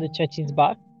open the churches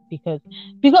back, because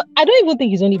I don't even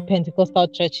think it's only Pentecostal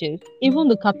churches, even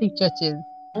the Catholic churches.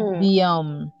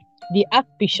 The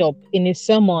Archbishop in his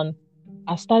sermon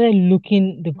has started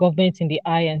looking the government in the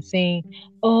eye and saying,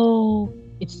 oh,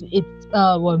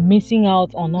 we're missing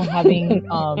out on not having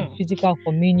physical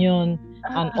communion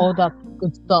and all that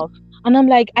good stuff. And I'm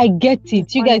like, I get it.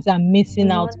 It's You funny. guys are missing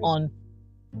It's out funny. on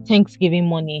Thanksgiving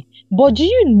money. But do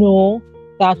you know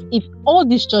that if all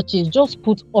these churches just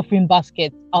put offering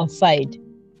baskets outside,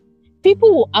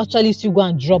 people will actually still go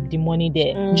and drop the money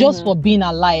there just for being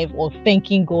alive or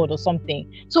thanking God or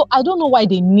something. So I don't know why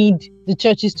they need the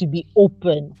churches to be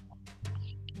open.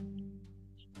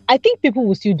 I think people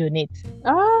will still donate.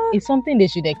 It's something they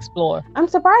should explore. I'm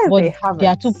surprised But they haven't. they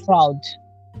are too proud.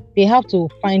 They have to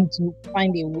find a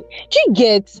way. Do you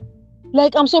get?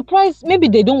 Like, I'm surprised. Maybe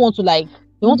they don't want to they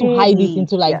want to hide it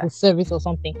into the service or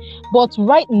something. But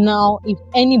right now, if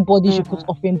anybody should put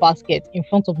offering basket in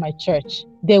front of my church,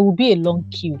 there will be a long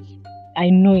queue. I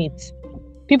know it.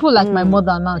 People like my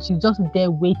mother now, she's just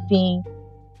there waiting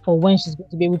for when she's going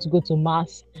to be able to go to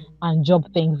mass and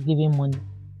drop Thanksgiving money.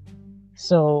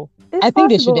 So It's I think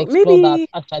they should possible. explore that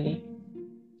actually.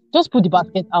 Just put the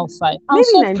basket outside and Maybe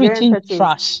stop Nigerian preaching churches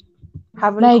trash.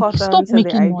 haven't Like, caught stop on to the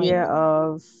making idea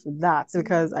noise. of that,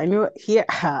 because I know here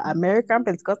American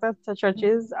Pentecostal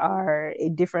churches are a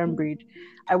different breed.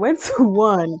 I went to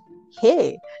one.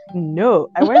 Hey, no,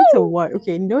 I went to one.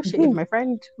 Okay, no shit. If my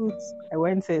friend who's I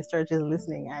went to his church is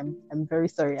listening, I'm very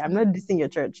sorry. I'm not dissing your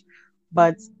church,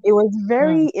 but it was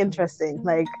very interesting.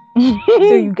 Like,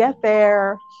 so you get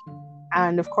there,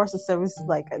 and of course the service is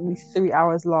like at least 3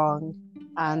 hours long.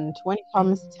 And when it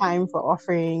comes time for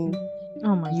offering,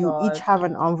 you each have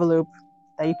an envelope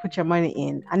that you put your money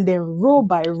in, and then row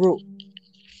by row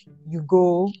you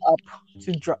go up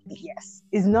to drop. Yes,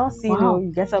 it's not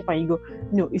you get up and you go.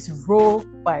 No, it's row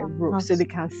by row, so they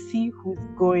can see who's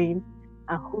going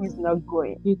and who is not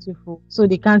going. Beautiful. So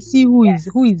they can see who is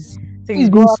So you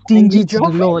being stingy to the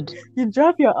Lord. You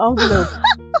drop your envelope.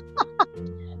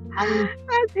 And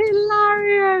that's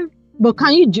hilarious. But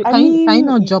can you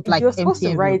not drop like you're supposed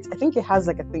empty to write? I think it has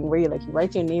like a thing where you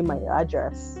write your name and your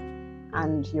address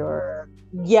and your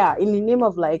in the name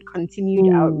of like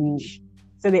continued outreach,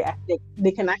 so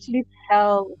they can actually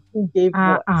tell who gave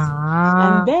what.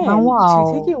 And then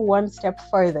to take it one step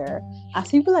further, as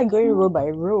people are going row by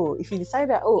row, if you decide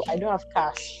that I don't have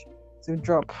cash to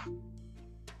drop,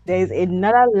 there's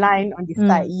another line on the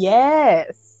side.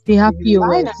 Yes, they have POS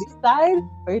line on the side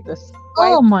for you to swipe.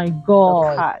 Oh my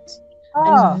God! The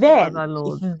card. And then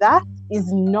if that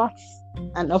is not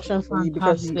an option for you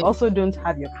because you also don't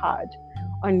have your card,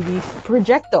 on the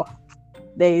projector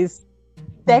there is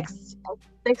text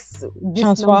this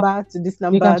number to this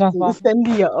number to send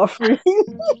you your offering.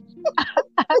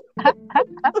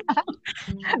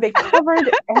 They covered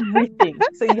everything,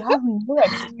 so you have no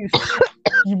excuse.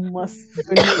 You must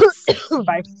donate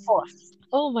by force.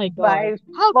 Oh my God!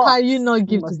 How can you not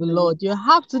give to the Lord? You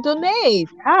have to donate.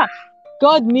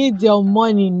 God needs your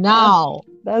money now.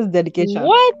 That's dedication.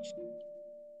 What?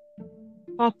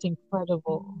 That's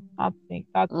incredible.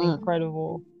 That's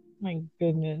incredible. My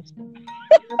goodness.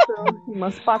 You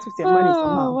must part with your money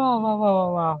somehow.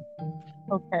 Wow.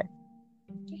 Okay.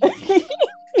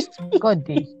 God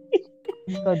day.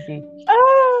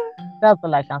 That's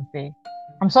all I can say.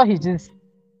 I'm sure he's just.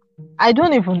 I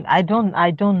don't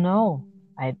know.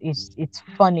 It's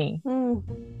funny.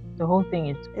 The whole thing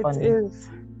is funny. It is.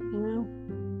 Yeah.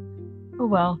 Oh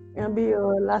well. It'll be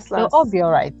your last. They'll all be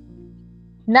all right.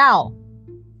 Now.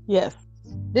 Yes.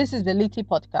 This is the Litty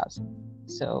podcast.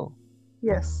 So.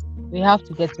 Yes. We have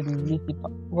to get to the Litty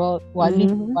part. Well,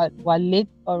 we're late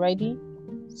already.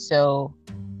 So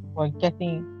we're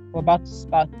about to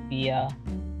start the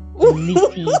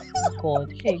Litty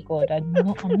God. Hey God, I'm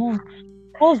not.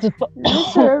 What's the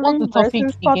topic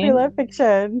again? Popular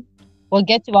fiction. We're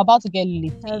about to get Litty.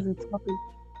 That's the topic.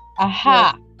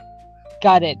 Aha! Yes.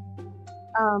 Got it.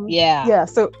 Yeah.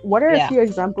 So, what are a few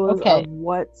examples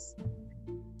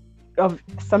of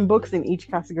some books in each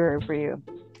category for you?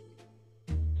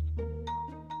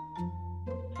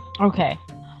 Okay.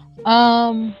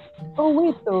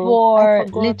 For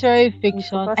literary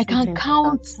fiction, I can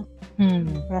count.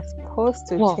 We're supposed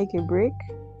to take a break.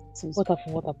 What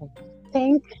happened?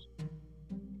 Think.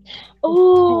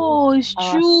 Oh, it's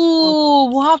true.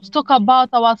 We'll have to talk about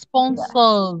our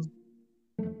sponsors.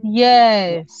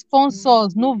 Yes,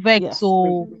 sponsors. No vex.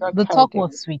 So the talk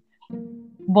was sweet.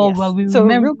 But we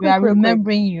are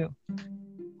remembering you.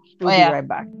 We'll be right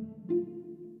back.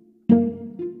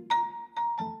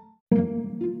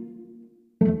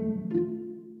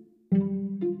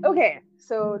 Okay,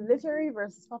 so literary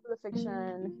versus popular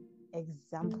fiction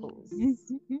examples.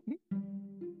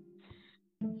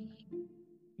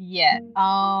 Yeah.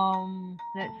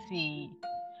 Let's see.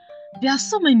 There are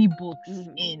so many books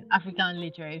in African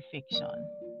literary fiction.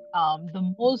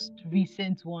 The most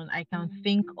recent one I can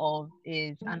think of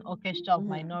is An Orchestra of Mhm.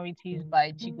 Minorities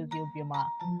by Chigozie Obioma.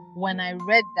 When I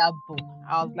read that book,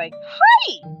 I was like,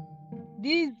 "Hi,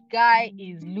 this guy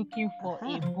is looking for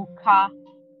a Uh-huh. Booker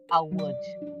award."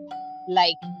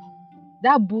 Like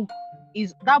that book.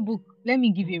 Let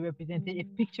me give you a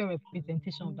picture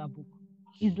representation of that book.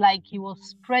 It's like he was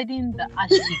spreading the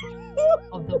ashes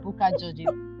of the Booker judges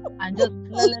and just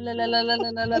la la la la la la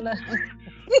la la la.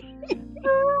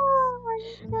 Oh my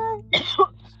god.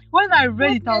 When I read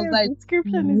What it, I was kind of like,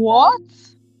 description is that? what?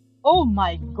 Oh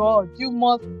my God, you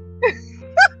must,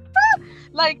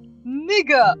 like,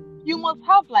 nigga, you must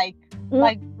have like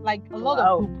a lot of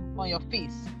Wow. poop on your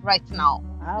face right now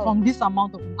Wow. from this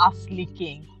amount of ass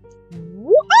licking.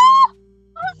 What?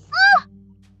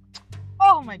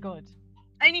 Oh my God.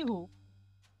 Anywho,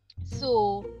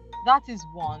 so that is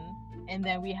one. And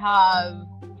then we have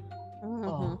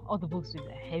Mhm. all the books with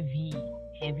a heavy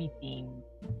theme.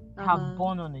 You have Uh-huh.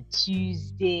 Born on a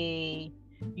Tuesday.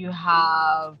 You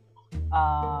have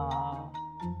uh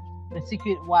The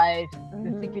Secret Wives,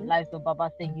 The Secret Mhm. Lives of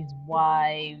Baba Segi's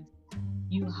Wives.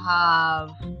 You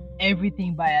have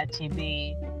everything by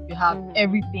Achebe. You have Mhm.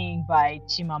 everything by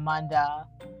Chimamanda.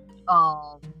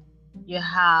 Um, you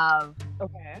have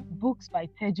Okay. books by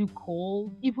Teju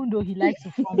Cole, even though he likes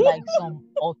to form like some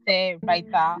author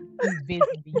writer who is based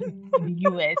in the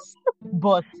US.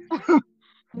 But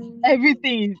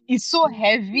everything is so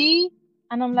heavy.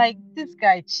 And I'm like, this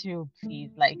guy, chill, please.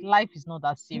 Like, life is not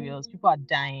that serious. People are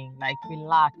dying. Like,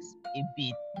 relax a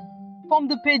bit. From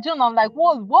the page on, I'm like,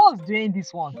 what's doing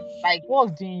this one? Like,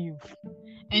 what's doing you?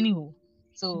 Anywho,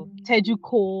 so Teju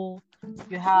Cole,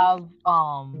 you have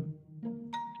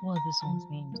what's this one's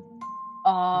name?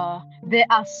 There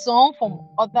are some from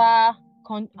other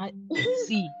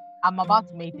see, I'm about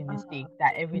to make the Uh-huh. mistake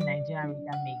that every Nigerian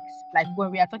reader makes. Like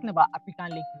when we are talking about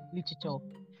African literature,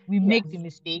 we Yes. make the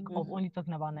mistake of Mhm. only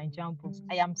talking about Nigerian books.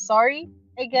 I am sorry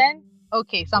again.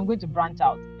 Okay, so I'm going to branch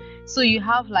out. So you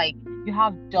have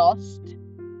Dust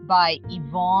by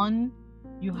Yvonne.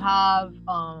 You have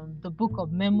the Book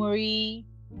of Memory.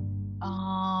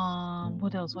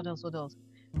 What else? What else? What else?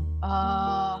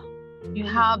 Uh, you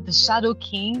have The Shadow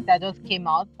King that just came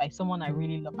out by someone I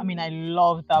really love. I mean, I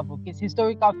love that book. It's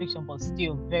historical fiction, but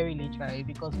still very literary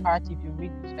because Parachi, if you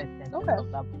read the first sentence Okay.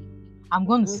 of that book, I'm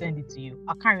going to Okay. send it to you.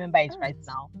 I can't remember it right Nice.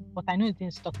 now, but I know it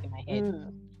didn't stuck in my head.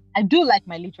 Mm. I do like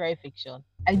my literary fiction.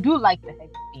 I do like the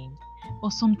heavy themes,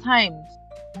 but sometimes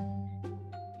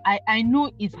I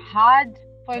know it's hard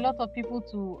for a lot of people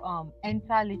to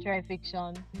enter literary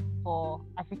fiction for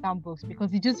African books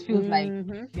because it just feels like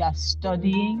Mhm. you are Mhm.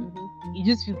 studying. Mhm. It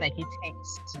just feels like a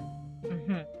text.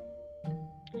 hmm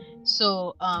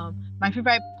So my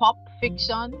favorite pop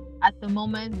fiction at the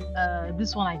moment,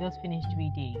 this one I just finished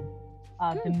reading,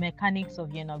 The Hmm. Mechanics of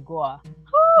Yenagoa.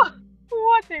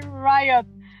 What a riot!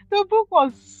 The book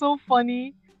was so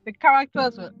funny. The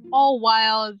characters were all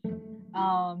wild.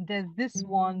 There's this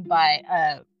one by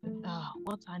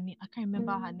what's her name? I can't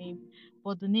remember her name,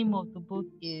 but the name of the book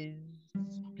is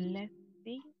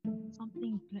Blessing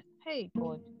something. Hey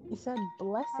God, You said I can't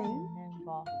blessing.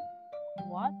 remember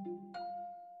what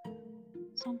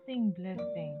something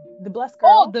blessing. The blessed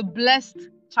Oh, girl. the blessed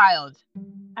child.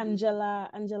 Angela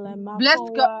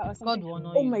Blessed God. Makowa or God something. will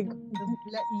honor Oh you. my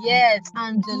Yes, do you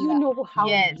Angela. know how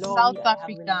Yes, long South I have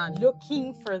been African.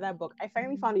 looking for that book? I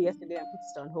finally found it yesterday and put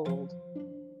it on hold.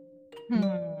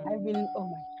 Hmm. I've been, oh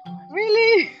my god.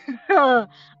 Really?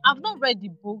 I've not read the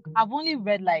book. I've only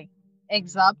read like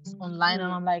excerpts online, and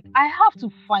Hmm. I'm like, I have to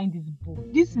find this book.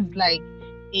 This is like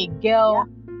a Yeah. girl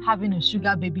having a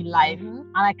sugar baby life, Mm-hmm. and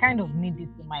I kind of need this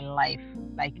in my life.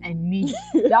 Like, I need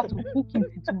you have to hook it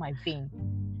into my veins.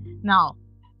 Now,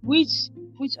 which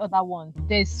other one?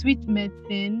 There's Sweet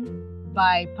Medicine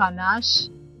by Panache.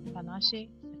 Panache?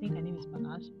 I think her name is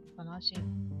Panache. Panache.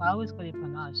 But I always call it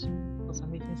Panache for some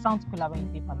reason. It sounds cooler when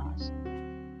you say Panache.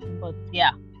 But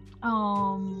yeah.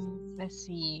 Let's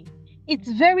see. It's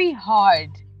very hard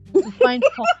to find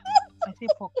pop. I say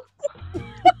pop.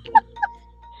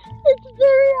 It's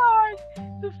very hard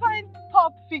to find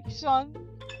pop fiction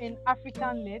in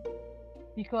African lit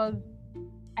because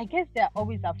I guess they're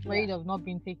always Yeah. afraid of not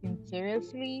being taken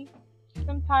seriously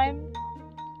sometimes.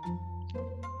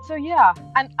 So yeah,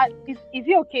 and is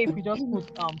it okay if we just put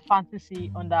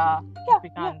fantasy under Yeah. Yeah.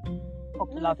 African No, I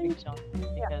popular think, fiction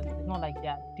yeah. because it's not like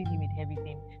they're dealing with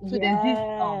everything. So there's this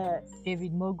Yes.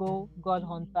 David Mogo, God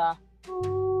Hunter.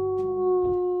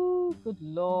 Ooh, good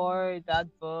lord, that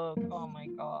book. Oh my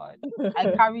god. I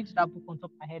carried that book on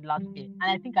top of my head last year, and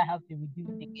I think I have to redo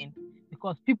it again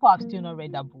because people have still not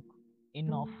read that book.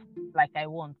 enough like I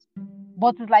want.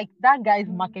 But it's like that guy's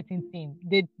marketing team.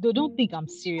 They don't think I'm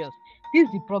serious. This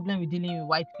is the problem with dealing with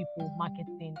white people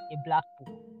marketing a black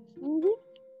book. Mhm.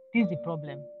 This is the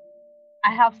problem.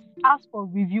 I have asked for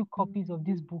review copies of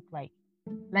this book like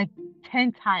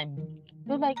 10 times.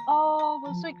 They're like, oh,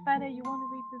 we're so excited you want to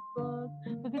read this book.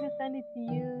 We're gonna send it to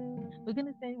you.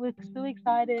 We're so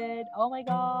excited. Oh my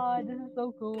god, this is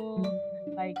so cool.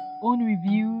 Like own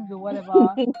reviews or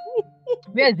whatever.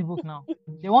 Where is the book now?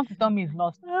 They want to tell me it's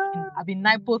lost. I've been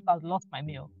Nightpost has lost my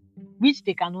mail, which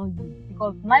they cannot use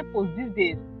because Nightpost these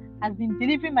days has been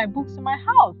delivering my books to my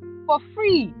house for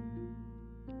free.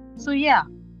 So yeah,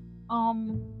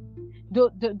 um,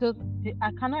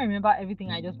 I cannot remember everything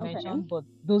I just Okay. mentioned, but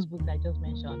those books I just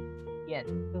mentioned, yes,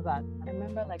 those are. I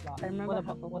remember half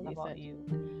of What what you about said. you?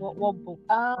 What book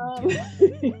come to your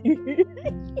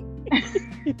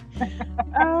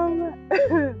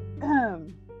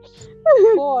mind?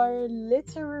 For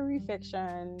literary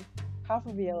fiction, half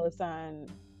of Yellow Sun.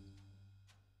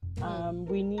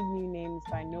 We Need New Names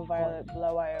by No Violet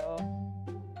Blue-Io.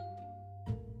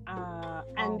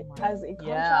 And as a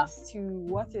contrast to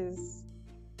what is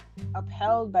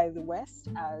upheld by the West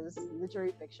as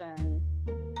literary fiction,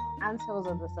 Anthills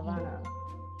of the Savannah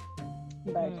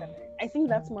by Femi. I think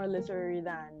that's more literary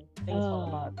than Things Fall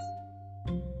Apart.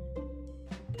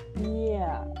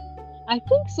 Yeah. I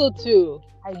think so too.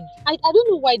 I don't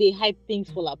know why they hype Things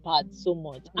Fall Apart so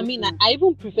much. I mean, I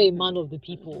even prefer A Man of the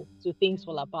People to Things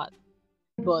Fall Apart.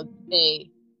 But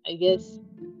hey, I guess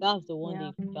that's the one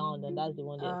they found and that's the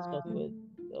one they're stuck with.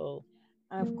 So,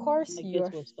 and of course, your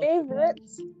favorite,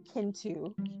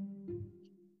 Kintu.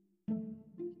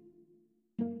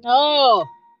 Oh,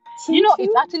 Chintu? you know,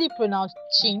 it's actually pronounced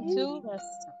Chintu.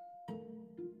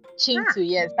 Chintu,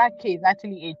 yes, that K is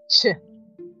actually a ch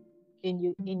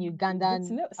in Ugandan.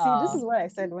 See, this is what I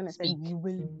said when I said you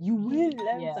will learn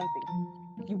something.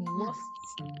 You must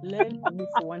learn at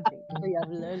least one thing. So you have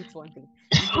learned one thing.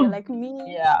 If you're like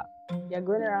me, you're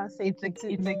going around saying it's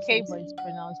a K, but it's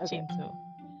pronounced Chintu.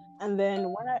 And then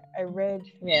when I read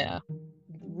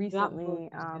recently,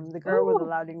 The Girl with the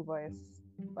Louding Voice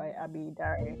by Abi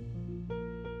Dari.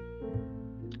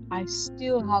 I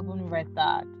still haven't read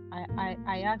that.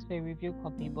 I asked for a review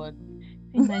copy, but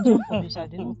in Nigerian publishers,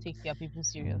 they don't take their people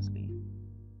seriously.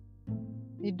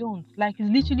 They don't. Like, it's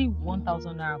literally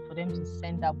 1,000 naira for them to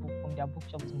send that book from their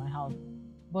bookshop to my house.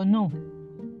 But no,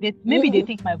 maybe they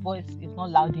think my voice is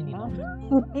not loud enough.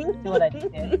 See what I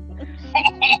did there?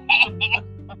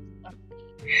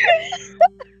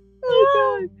 Oh,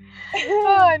 God.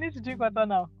 Oh, I need to drink water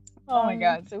now. Oh, my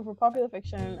God. So for popular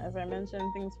fiction, as I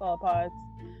mentioned, Things Fall Apart.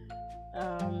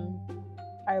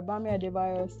 Ayobami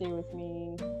Adebayo, Stay With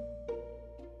Me.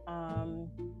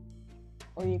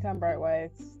 Oyinkan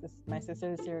Brightwhite, My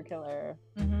Sister's Serial Killer.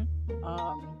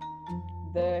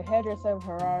 The Hairdresser of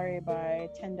Harare by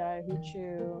Tendai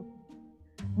Huchu.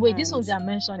 Wait, these ones are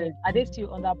mentioned. Are they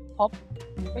still under pop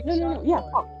fiction? No. Yeah,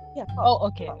 pop. Yeah, pop. Oh,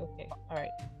 okay, pop. Okay. All right,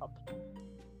 pop.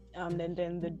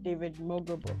 Then the David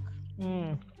Mogo book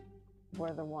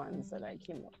were the ones that I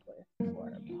came up with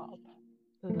for pop.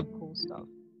 Those are cool stuff.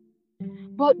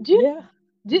 But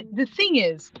the thing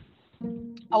is,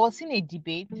 I was in a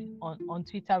debate on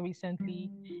Twitter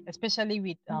recently, especially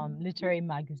with Literary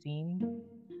Magazine,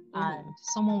 and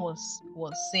someone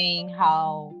was saying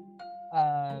how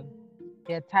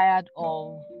they're tired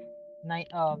of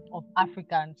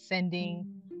Africans sending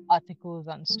articles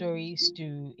and stories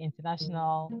to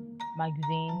international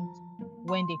magazines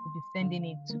when they could be sending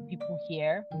it to people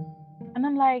here. And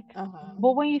I'm like,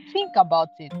 but when you think about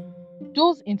it,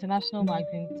 those international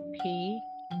magazines pay,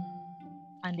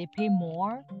 and they pay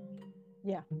more.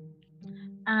 Yeah.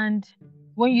 And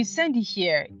when you send it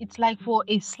here, it's like for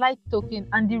a slight token,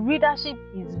 and the readership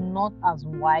is not as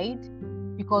wide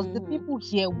because the people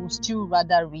here will still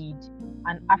rather read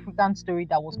an African story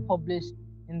that was published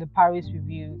in the Paris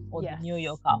Review or the New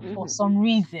Yorker for some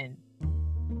reason.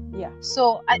 Yeah.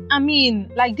 So I mean,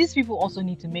 like, these people also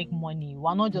need to make money.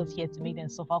 We're not just here to make them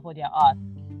suffer for their art.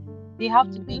 They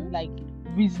have to make like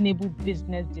reasonable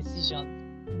business decisions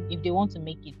if they want to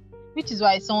make it. Which is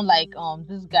why someone like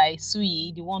this guy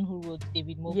Sui, the one who wrote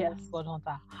David Mogo's God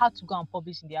Hunter, had to go and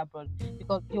publish in the abroad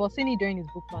because he was saying it during his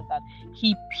book launch that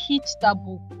he pitched that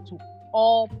book to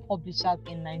all publishers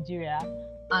in Nigeria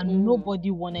and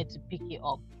nobody wanted to pick it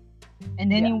up.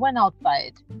 And then he went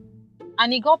outside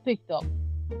and he got picked up.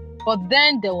 But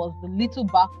then there was the little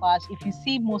backlash. If you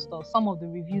see some of the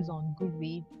reviews on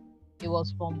Goodreads, it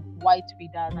was from white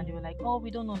readers, and they were like, "Oh,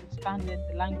 we don't understand it.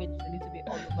 The language is a little bit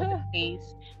all over the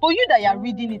place." But you that you're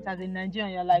reading it as a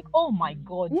Nigerian, you're like, "Oh my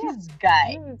God, Yeah. this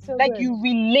guy!" No, it's so Like good. you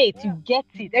relate, Yeah. you get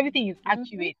it. Everything is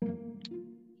accurate.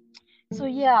 So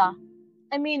yeah,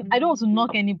 I mean, I don't want to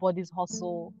knock anybody's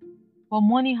hustle, but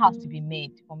money has to be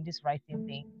made from this writing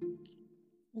thing.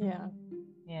 Yeah.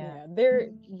 Yeah.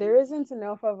 There isn't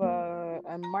enough of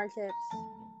a market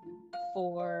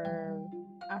for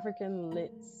African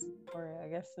lits, or I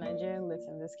guess Nigerian lits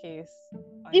in this case.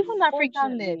 Even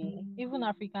African lit. Unfortunately, Even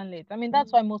African lit. I mean,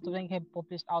 that's why most of them get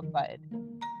published outside.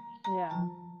 yeah,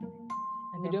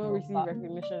 And we then don't brought receive back.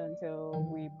 recognition until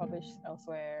we publish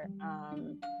elsewhere.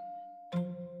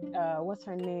 What's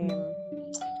her name?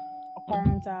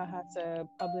 Oparanta had to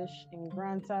publish in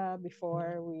Granta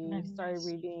before we started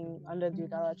reading Under the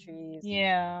Udala Trees.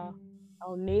 Yeah.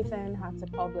 Nathan had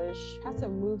to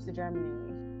move to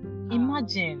Germany.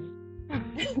 Imagine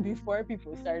Before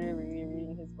people started really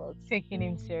reading his books. taking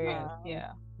him serious.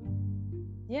 Yeah.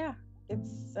 Yeah,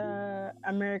 it's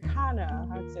Americana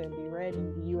had to be read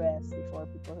in the US before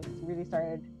people really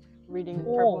started reading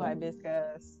Purple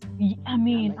Hibiscus. I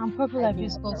mean, like, and Purple hyping up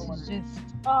Hibiscus her is woman. just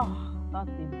that's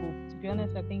a book. To be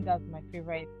honest, I think that's my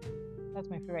favorite. That's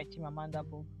my favorite Chimamanda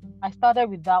book. I started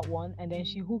with that one, and then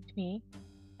she hooked me,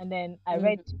 and then I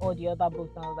read all the other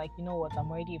books, and I was like, you know what, I'm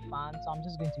already a fan, so I'm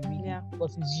just going to read it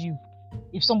because it's you.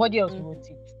 If somebody else wrote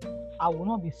it, I will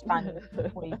not be standing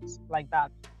for it like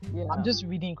that. Yeah. I'm just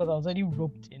reading because I was already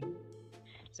roped in.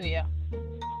 So yeah.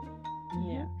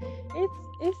 Yeah,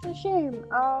 it's a shame.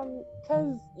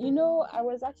 Because I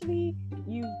was actually,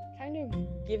 you've kind of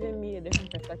given me a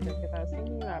different perspective, because I was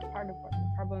thinking that part of what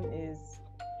the problem is,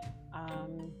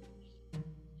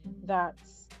 that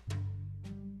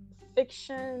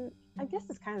fiction, I guess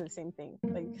it's kind of the same thing.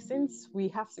 Like, since we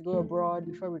have to go abroad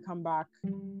before we come back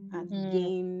and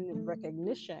gain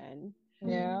recognition,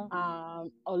 yeah, a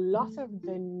lot of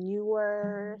the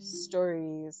newer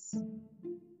stories,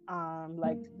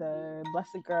 like the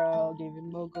Blessed Girl, David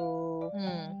Mogul,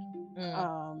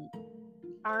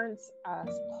 aren't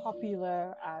as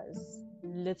popular as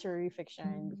literary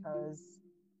fiction, because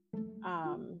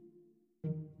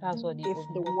that's what if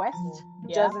the West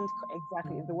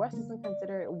doesn't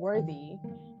consider it worthy,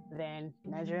 then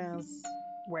Nigerians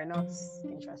were not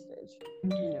interested.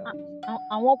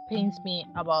 And what pains me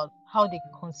about how they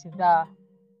consider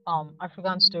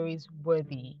African stories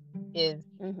worthy is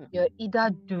you're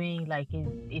either doing like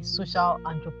a social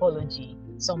anthropology,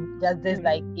 there's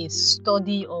like a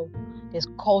study of, there's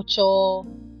culture,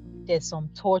 there's some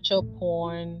torture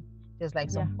porn, there's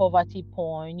like some poverty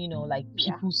porn, like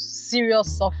people's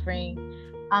serious suffering,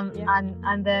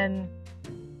 and then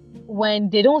when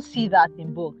they don't see that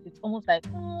in books, it's almost like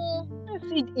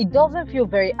it doesn't feel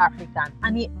very African,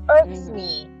 and it irks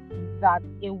me that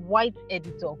a white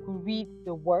editor could read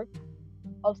the work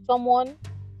of someone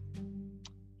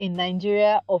in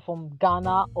Nigeria or from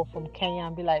Ghana or from Kenya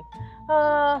and be like,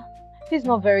 this is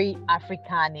not very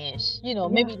Africanish,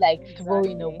 maybe like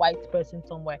throwing a white person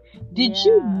somewhere. Did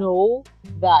you know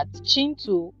that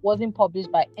Chintu wasn't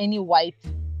published by any white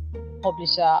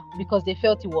publisher because they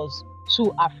felt it was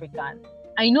too African?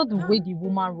 I know the way the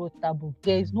woman wrote that book,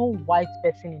 there is no white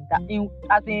person in that,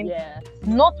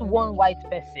 not one white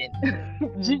person.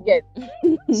 Do you get?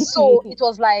 So it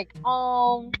was like,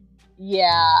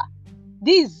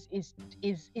 this is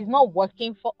not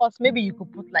working for us. Maybe you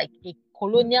could put like a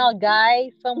colonial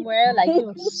guy somewhere, like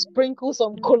sprinkle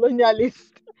some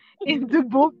colonialist in the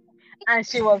book. And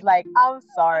she was like, I'm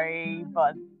sorry,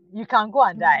 but you can go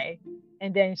and die.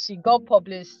 And then she got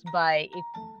published by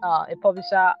a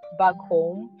publisher back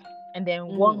home, and then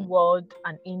One World,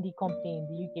 an indie company in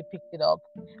the UK, picked it up,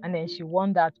 and then she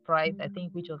won that prize, I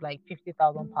think, which was like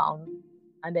 £50,000.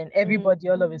 And then everybody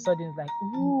all of a sudden is like,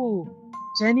 ooh,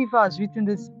 Jennifer has written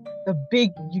this, the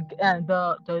big,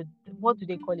 the what do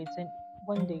they call it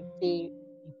when they say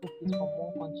a book is from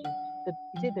one country?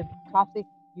 Is it the classic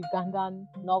Ugandan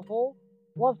novel?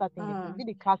 What's that thing? Is it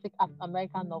the classic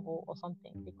American novel or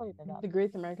something? They call it like that. The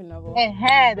Great American Novel.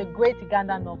 The Great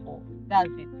Ugandan novel. That's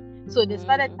it. So they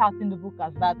started touting the book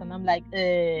as that, and I'm like,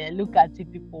 look at it,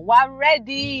 people. We're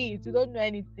ready. You don't know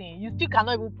anything. You still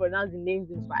cannot even pronounce the names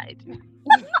inside.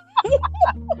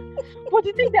 But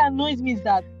the thing that annoys me is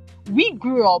that we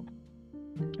grew up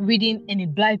reading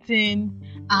Enid Blyton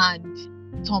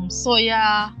and Tom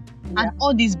Sawyer and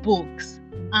all these books,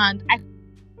 and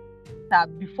that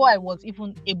before I was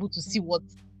even able to see what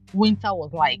winter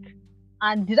was like.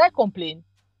 And did I complain?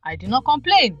 I did not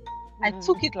complain. I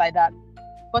took it like that.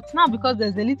 But now, because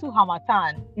there's a little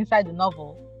harmattan inside the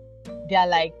novel, they are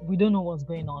like, we don't know what's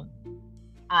going on.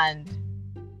 And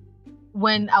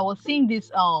when I was seeing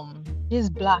this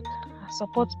black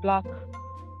support black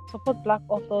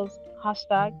authors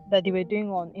hashtag that they were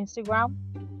doing on Instagram,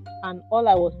 and all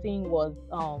I was seeing was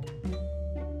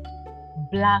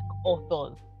black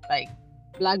authors, like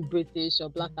black British or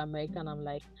black American. I'm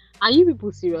like, are you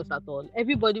people serious at all?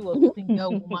 Everybody was putting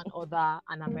Girl, Woman, Other,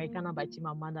 and Americana by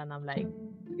Chimamanda, and I'm like,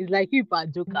 it's like you people are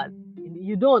jokers.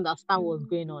 You don't understand what's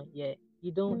going on here.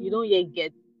 You don't yet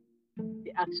get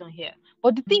the action here.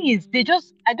 But the thing is,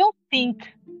 I don't think,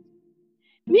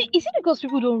 is it because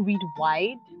people don't read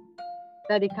wide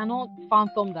that they cannot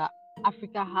fathom that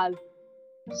Africa has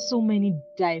so many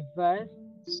diverse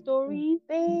stories?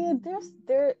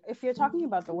 They're if you're talking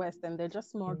about the West, then they're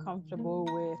just more comfortable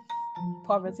with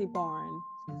poverty porn.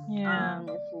 Yeah.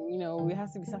 We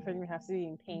have to be suffering, we have to be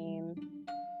in pain,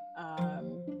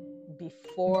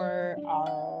 before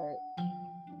our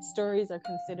stories are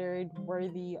considered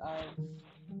worthy of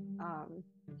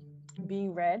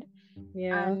being read.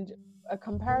 Yeah. And a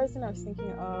comparison I was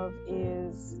thinking of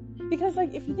is because,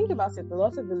 like, if you think about it, a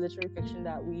lot of the literary fiction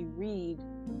that we read,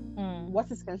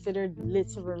 what is considered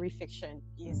literary fiction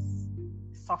is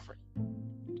suffering.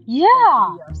 Yeah.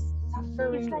 Like, we are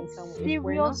suffering It's like in some way. If serious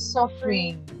we're not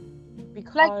suffering.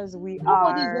 because Like,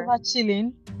 nobody's ever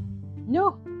chilling.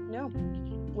 No.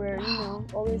 Where,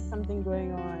 always something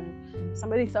going on.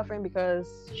 Somebody's suffering because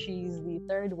she's the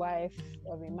third wife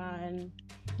of a man.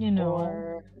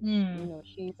 Or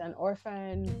she's an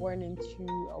orphan born into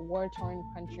a war-torn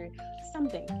country,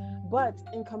 something. But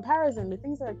in comparison, the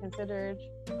things that are considered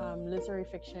literary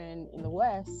fiction in the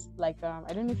West, like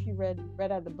I don't know if you read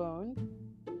at the Bone.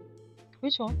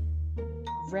 Which one?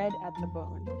 Read at the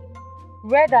Bone.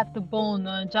 Read at the Bone.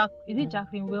 Is it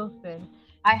Jacqueline Wilson?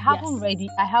 I haven't read it.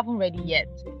 I haven't read it yet.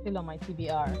 It's still on my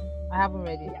TBR. I haven't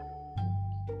read it.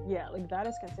 Yeah, like that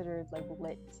is considered like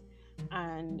lit.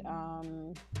 And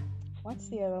what's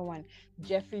the other one?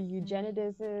 Jeffrey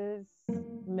Eugenides's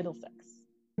Middlesex.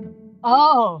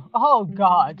 Oh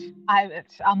God!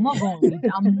 I'm not gonna read.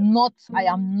 I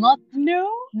am not. No.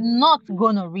 Not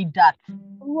gonna read that.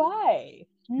 Why?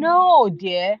 No,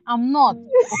 dear, I'm not.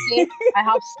 Okay, I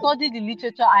have studied the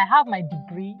literature. I have my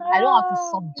degree. I don't have to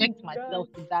subject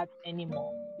myself to that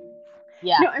anymore.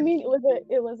 Yeah. No, I mean it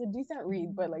was a decent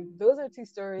read, but like those are two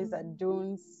stories that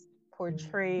don't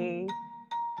portray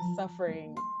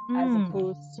suffering as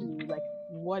opposed to like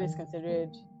what is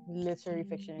considered literary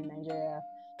fiction in Nigeria.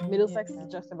 Middlesex is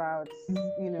just about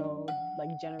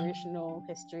like generational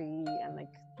history and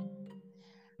like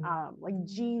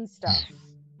gene stuff.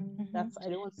 That's, I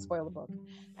don't want to spoil the book.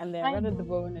 And then Read at the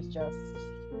Bone is just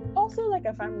also like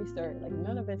a family story. Like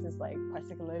none of it is like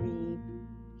particularly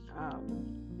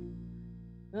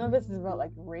none of it is about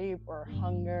like rape or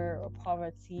hunger or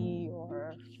poverty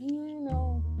or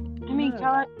I mean,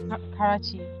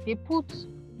 Karachi, they put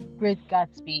Great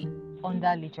Gatsby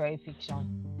under literary fiction.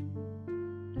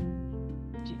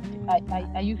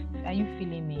 Are you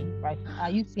feeling me right? Are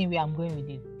you seeing where I'm going with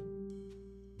this?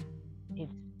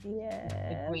 It's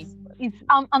great. It's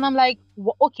and I'm like,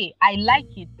 okay, I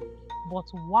like it, but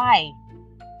why?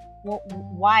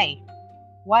 Why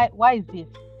is this?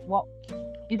 What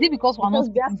is it? Because we're not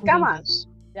speaking good English?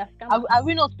 Are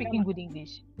we not speaking good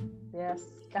English? Yes.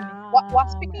 We're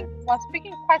speaking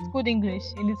quite good English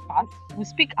in this part. We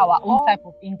speak our own type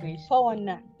of English.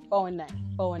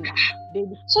 419.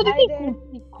 So the thing,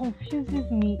 it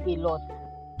confuses me a lot.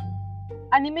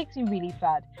 And it makes me really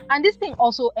sad. And this thing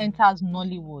also enters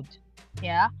Nollywood.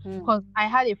 Yeah. Because I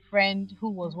had a friend who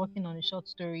was working on a short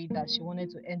story that she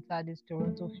wanted to enter this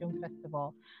Toronto Film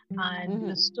Festival. And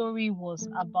the story was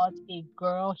about a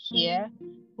girl here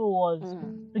who was,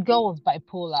 the girl was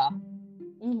bipolar.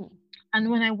 And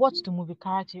when I watched the movie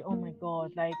Karachi, oh my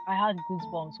God, like I had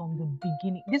goosebumps from the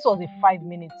beginning. This was a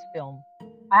 5-minute film.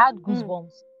 I had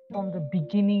goosebumps from the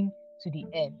beginning to the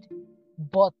end.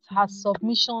 But her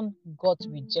submission got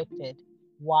rejected.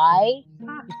 Why?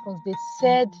 Because they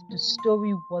said the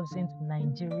story wasn't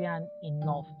Nigerian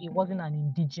enough. It wasn't an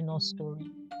indigenous story.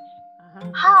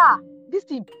 This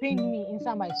thing pained me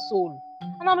inside my soul.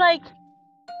 And I'm like,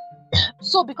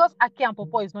 so because Aki and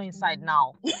Popo is not inside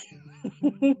now,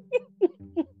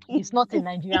 it's not a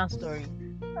Nigerian story.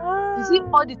 You see,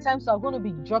 all the times I'm going to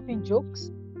be dropping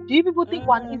jokes. Do you people think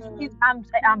I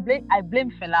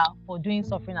blame Fela for doing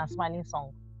Suffering and Smiling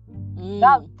song?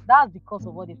 That's because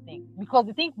of what they think. Because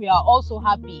they think we are also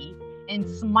happy and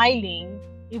smiling,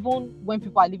 even when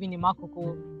people are living in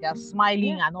Makoko, they are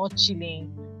smiling and all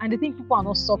chilling, and they think people are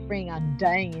not suffering and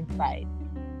dying inside.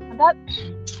 And that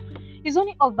it's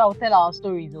only us that will tell our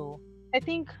stories, though. I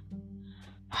think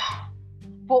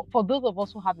for those of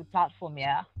us who have the platform,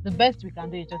 yeah, the best we can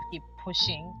do is just keep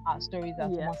pushing our stories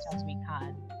as much Yes. as we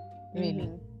can, really,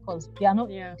 Mhm. because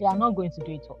Yeah. they are not going to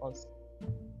do it to us.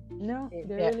 No, They,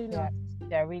 they're they're really they're not.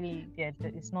 they're really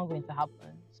it's not going to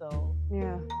happen. So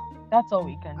Yeah. that's all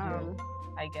we can do, Um,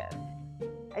 I guess.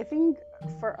 I think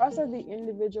for us at the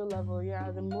individual level,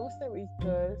 yeah, the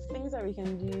things that we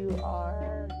can do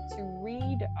are to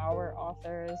read our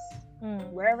authors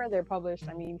Mm, wherever they're published.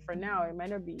 I mean, for now, it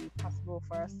might not be possible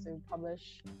for us to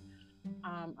publish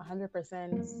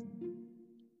 100%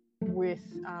 with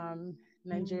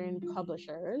Nigerian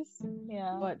publishers,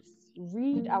 yeah. but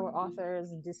read our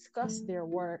authors, discuss their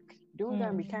work. Don't go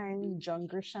and be Mm. carrying John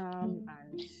Grisham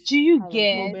and Do you Harlan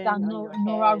get that Coben on your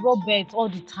Nora head. Roberts all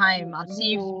the time as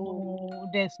if No,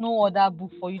 there's no other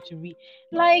book for you to read?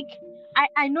 Like,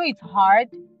 I know it's hard,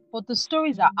 but the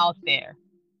stories are out there.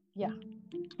 yeah.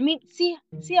 I mean, see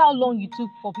how long it took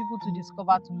for people to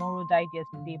discover Tomorrow Died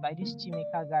Yesterday by this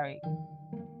Chimeka Garrick.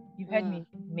 You've heard Mm. me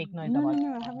make noise No, no, about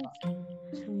no, I haven't.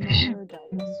 Tomorrow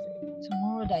died yesterday.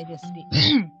 Tomorrow Died Yesterday.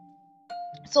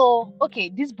 So, okay,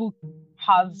 this book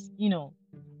has,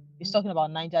 it's talking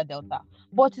about Niger Delta,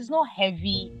 but it's not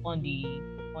heavy on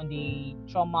the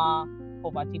trauma,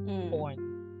 poverty, Mm. porn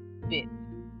bit,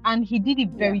 and he did it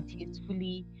Yeah. very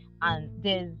tastefully. And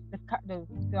there's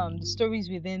the stories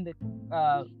within the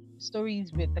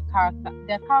stories with the character.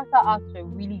 Their character arcs were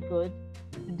really good.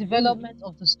 The Mm. development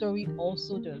of the story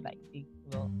also just like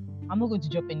well, I'm not going to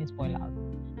drop any spoilers,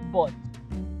 but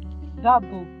that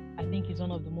book I think is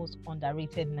one of the most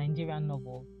underrated Nigerian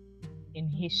novels in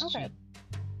Okay. history.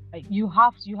 Like you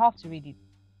have to read it.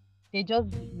 They just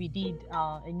redid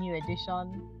a new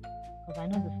edition because I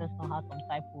know the first one had some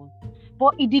typos,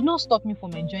 but it did not stop me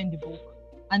from enjoying the book.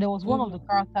 And there was one of the Mm-hmm.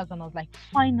 characters, and I was like,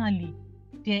 finally,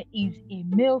 there is a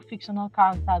male fictional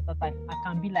character that I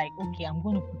can be like, okay, I'm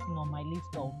going to put him on my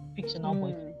list of fictional Mm.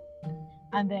 boyfriends.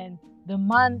 And then the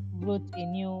man wrote a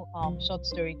new short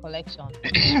story collection.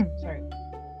 Sorry,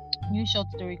 new short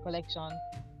story collection,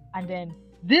 and then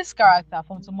this character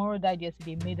from Tomorrow Died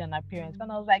Yesterday made an appearance,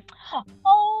 and I was like,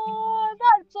 oh,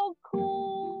 that's so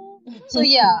cool. So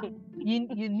yeah, you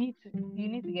need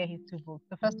to get his two books.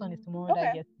 The first one is Tomorrow Died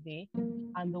Okay. Yesterday,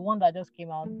 and the one that just came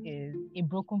out is A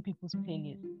Broken People's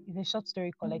Playlist. It's a short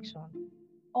story collection.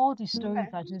 All the stories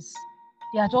Okay.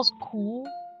 are just cool.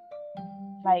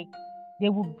 Like they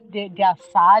are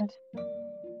sad,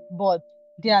 but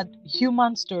they are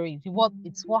human stories.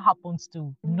 It's what happens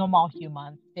to normal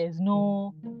humans.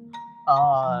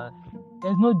 Uh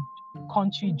there's no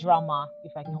country drama,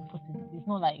 if I can put it. It's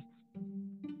not like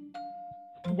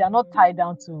they are not tied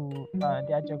down to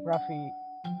their geography.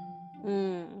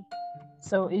 Mm.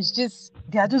 So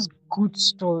they are just good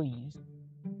stories,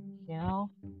 you know.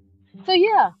 So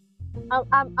yeah, I'm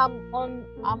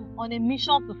on a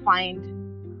mission to find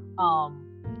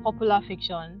popular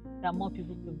fiction that more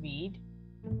people could read,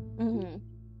 Mm-hmm.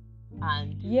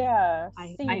 and Yeah.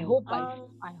 I Same. hope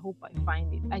I hope I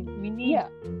find it. We need Yeah.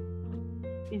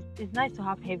 it's nice to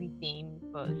have heavy themes,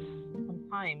 but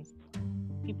sometimes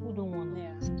people don't want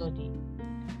Yeah. to study.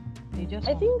 They just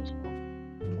I want think to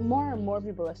chill. more and more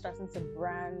people are starting to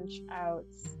branch out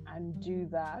and do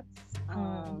that.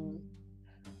 Mm.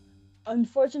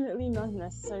 Unfortunately, not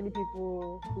necessarily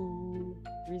people who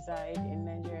reside in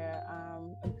Nigeria.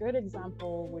 A good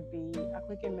example would be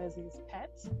Akweke Mezi's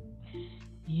Pet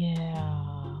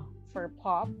Yeah. for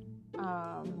pop.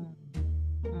 Um,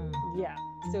 Mm. yeah,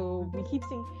 so we keep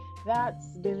seeing that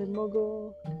David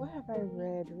Mogo. What have I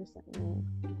read recently?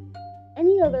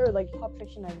 Any other like pop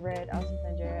fiction I've read out of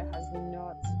Nigeria has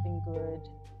not been good.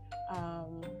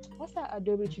 What's that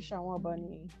Adobe Chishawa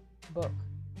Bunny book?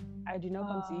 I do not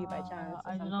come to you by chance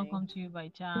or I do not something. come to you by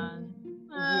chance.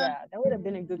 Yeah, that would have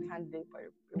been a good candidate, but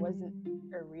it wasn't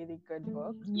a really good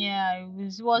book. Yeah,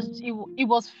 it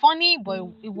was funny, but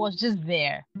it was just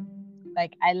there.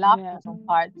 Like I laughed Yeah, in some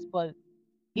parts, but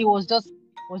it was just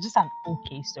an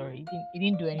okay story. It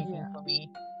didn't do anything yeah, for me.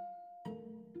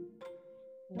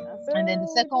 yeah. And then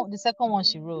So just the second one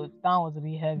she wrote, that was a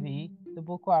bit heavy. The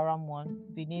Boko Haram one,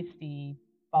 Beneath the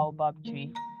Baobab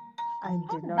Tree. I How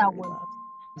did did not that read one?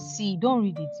 that. See, don't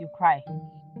read it, you cry.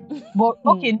 But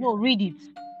okay, no, read it.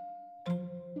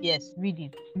 Yes, read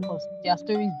it because their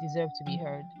stories deserve to be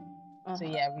heard. So Uh-huh,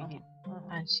 yeah, read it. uh-huh,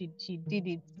 uh-huh. And she did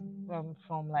it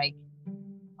from like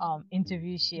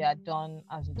interviews she had done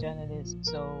as a journalist.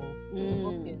 So the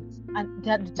book Mm, is, and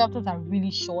the chapters are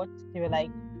really short. They were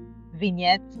like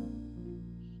vignettes,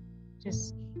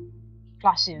 just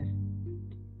flashes.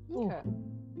 Ooh, okay.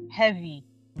 heavy.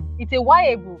 It's a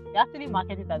YA book. They actually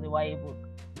market it as a YA book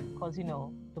because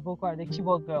the Boko are the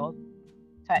keyboard girls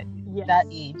type Yes. that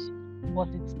age. but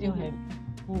it's still heavy.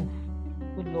 Oof,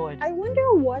 good lord. I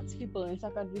wonder what people in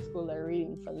secondary school are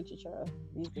reading for literature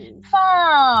these days.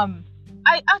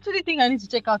 I actually think I need to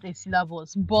check out a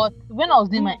syllabus. But when I was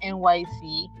doing my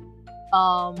NYC,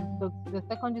 the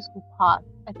secondary school part,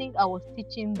 I think I was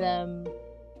teaching them.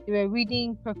 They were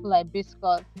reading Purple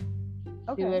Hibiscus.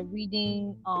 They were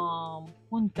reading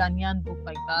one Ghanaian book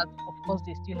like that. Of course,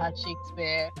 they still had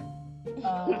Shakespeare.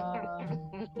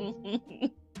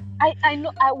 I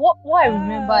know. What I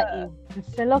remember is the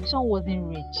selection wasn't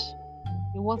rich.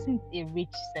 It wasn't a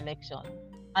rich selection,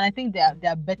 and I think there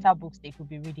are better books they could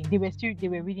be reading. They were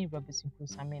reading Robinson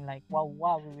Crusoe. I mean, like,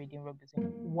 why are we reading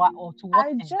Robinson? Why, or to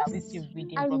what extent are we still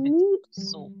reading Robinson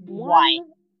Crusoe? Why?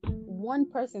 One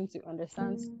person to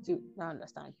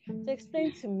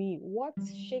explain to me what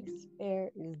Shakespeare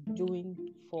is doing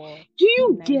for do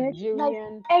you Nigerian get like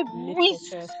every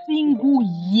single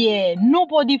year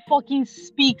nobody fucking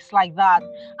speaks like that?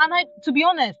 And to be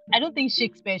honest, I don't think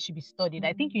Shakespeare should be studied.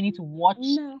 I think you need to watch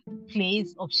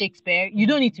plays of Shakespeare. You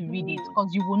don't need to read it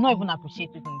because you will not even appreciate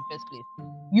it in the first place.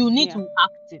 You need to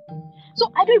act it.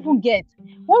 So I don't even get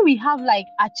when we have like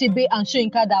Achebe and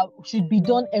Shoyinka that should be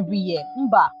done every year.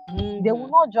 They will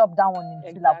not drop that one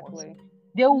in syllabus.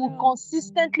 They will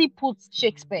consistently put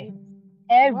Shakespeare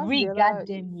every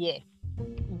goddamn year.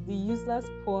 The useless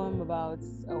poem about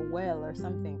a well or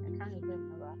something. I can't even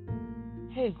remember.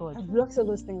 Hey God, I've blocked all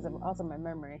those things out of my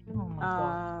memory. Oh my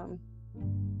God.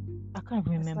 I can't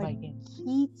even remember like again.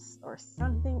 Keats or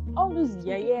something. All those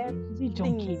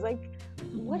things. Like,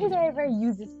 what did I ever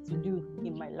use this to do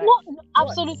in my life? No,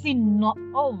 absolutely not.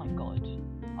 Oh my God.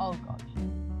 Oh God.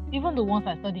 Even the ones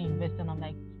I studied in Western, I'm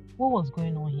like, what was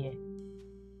going on here?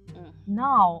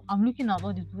 Now I'm looking at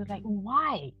all these people like,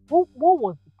 why? What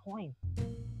was the point?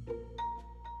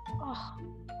 Oh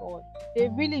God. They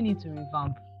really need to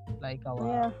revamp like all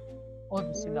the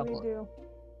syllabus. Really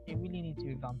they really need to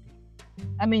revamp it.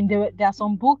 I mean, there are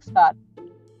some books that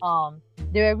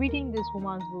they were reading this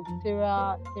woman's book,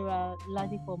 Sarah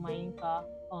Ladipo Mainka,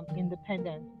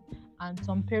 Independence, and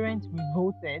some parents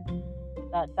revolted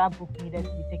that book needed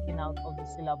to be taken out of the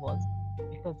syllabus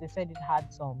because they said it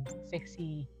had some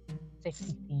sexy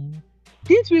themes.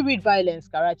 Didn't we read violence,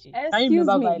 Karachi? Can you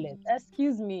remember violence?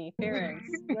 Excuse me, parents.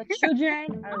 Your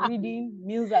children are reading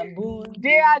Mills and Boone.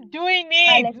 They are doing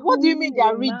it. What do you mean they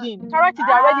are reading? Karachi,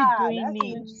 they are already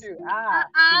doing it. True. See, I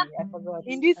forgot.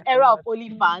 In this era of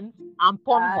OnlyFans and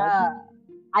Pornhub,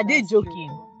 are they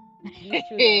joking? Your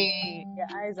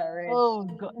eyes are red. Oh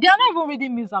God, they are not even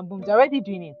reading Mills and Boom. They're already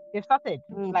doing it. They've started.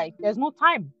 Like, there's no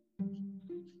time.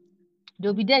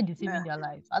 They'll be there deceiving their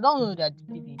lives. I don't know that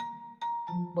they did it,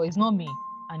 but it's not me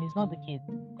and it's not the kids,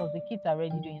 because the kids are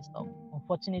already doing stuff.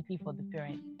 Unfortunately for the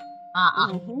parents.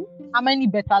 How many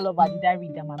better lovers did I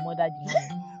read than my mother did not?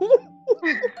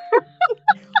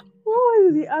 What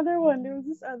was the other one? There was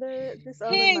this other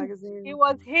magazine. It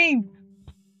was Hint.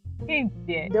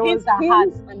 There was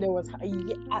Hints and there was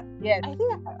yes. I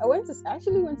think I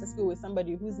actually went to school with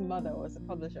somebody whose mother was a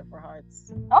publisher for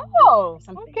Hearts. Oh,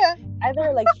 something. Okay.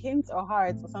 Either like Hints or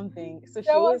Hearts or something. So she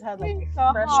always had like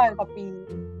a fresh copy.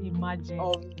 Imagine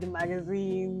of the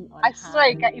magazine. I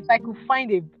swear, if I could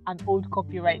find an old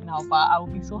copy right now, but I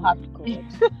would be so happy.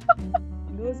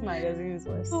 Those magazines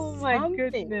were my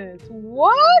goodness.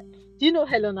 What? Do you know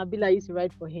Helen Abila used to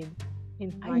write for him?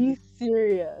 Are you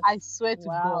serious? I swear to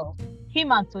God.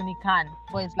 Him and Tony Khan.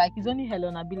 But it's like it's only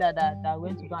Helen Abila that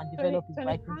went to go and develop his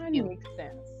writing skills. Makes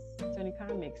sense. Tony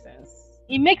Khan makes sense.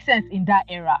 It makes sense in that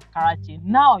era, Karachi.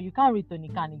 Now you can't read Tony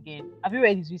Khan again. Have you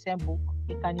read his recent book,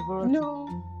 The Carnivorous? No.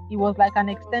 It was like an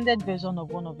extended version of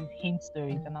one of his Hint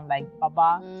stories, and I'm like,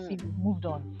 Baba, see, we've moved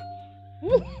on.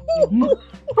 We've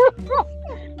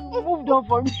moved on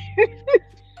from you.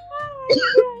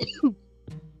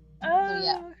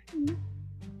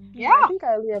 Yeah. I think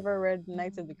I only ever read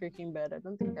Nights of the Creaking Bed. I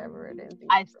don't think I ever read anything.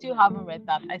 I still haven't read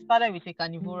that. I started with A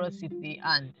Carnivorous City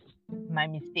and My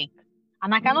Mistake.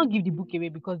 And I cannot give the book away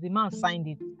because the man signed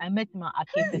it. I met him at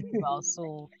Arcade Festival,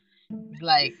 so it's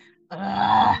like,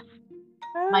 my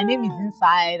name is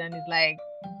inside, and it's like,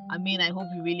 I mean, I hope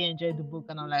you really enjoyed the book.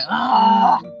 And I'm like,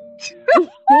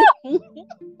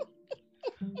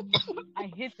 I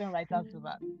hate when writers do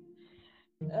that.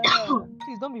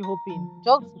 Please don't be hoping.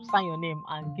 Just sign your name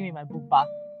and give me my book back.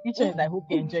 Which is, I hope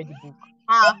you enjoyed the book.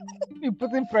 You're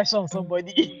putting pressure on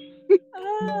somebody.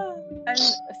 And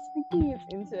speaking it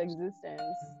into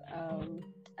existence,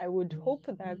 I would hope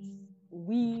that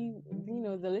we,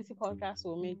 the Little Podcast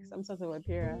will make some sort of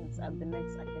appearance at the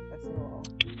next Arcade Festival.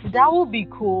 That would be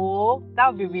cool. That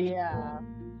would be really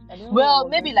cool. Well,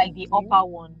 maybe like the upper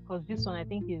one, because this one I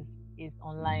think is is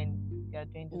online. You're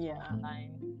doing this one Yeah.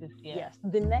 online this year. Yes.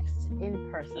 The next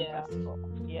in-person Yeah. festival.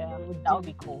 Yeah, We'll that would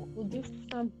do be cool. we'll do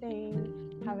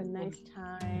something, have a nice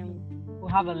time. We'll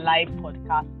have a live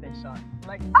podcast session.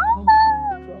 Like, Oh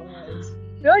my god.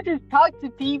 we'll just talk to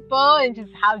people and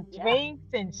just have Yeah. drinks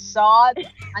and shots.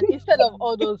 And instead of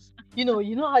all those, you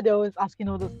know how they're always asking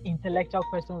all those intellectual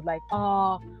questions like,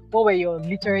 what were your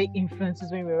literary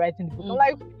influences when you were writing the book? I'm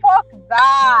like, fuck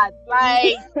that.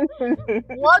 Like,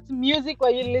 what music were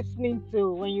you listening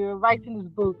to when you were writing this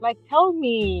book? Like, tell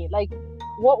me, like,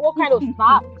 what kind of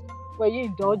snacks were you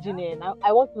indulging in?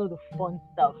 I want to know the fun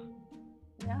stuff.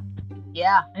 Yeah.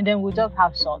 Yeah, and then we'll just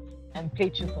have shots and play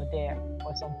truth or dare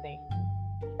or something.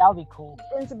 That would be cool. It's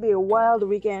going to be a wild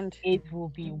weekend. It will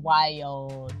be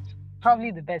wild.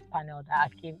 Probably the best panel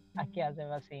that Aki has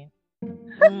ever seen.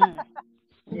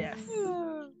 Yes.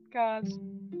 Gosh.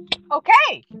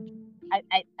 Okay.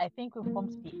 I think we've come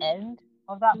to the end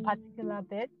of that particular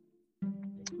bit.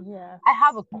 Yeah. I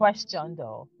have a question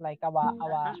though, like our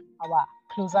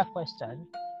closer question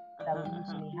that we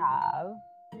usually have.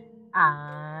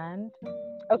 And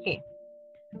okay,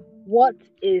 what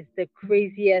is the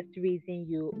craziest reason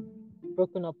you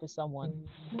broken up with someone?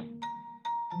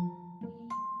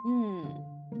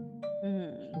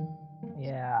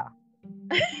 Yeah.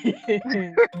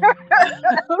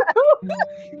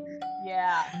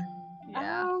 Yeah.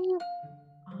 Yeah.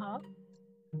 Uh-huh.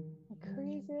 The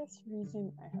craziest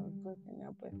reason I have broken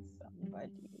up with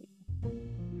somebody.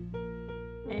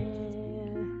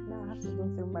 And now I have to go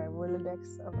through my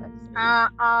Rolodex of exes.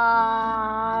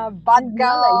 Bad It's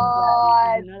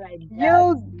God. not like that.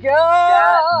 You go.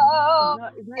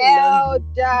 It's not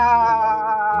Elda.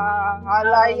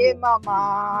 Alaye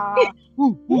mama.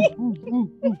 Look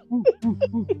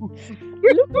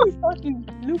who is talking.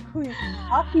 Look who is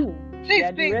talking. Please,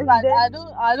 I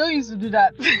don't used to do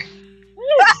that.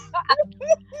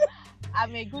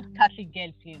 I'm a good Catholic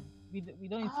girl, please. We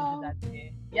don't used to do that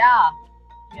here. Yeah.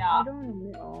 I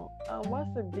don't know.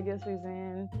 What's the biggest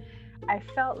reason? I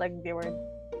felt like they were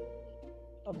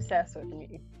obsessed with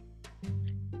me.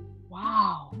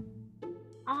 Wow.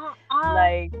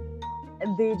 Like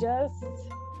they just.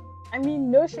 I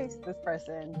mean, no shade to this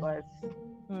person, but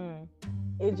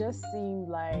it just seemed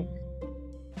like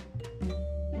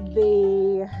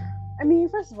they. I mean,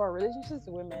 first of all, relationships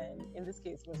with women, in this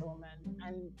case, was a woman,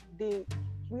 and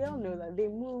we all know that they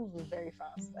move very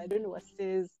fast. I don't know what it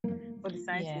is, what the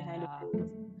science behind it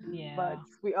is, but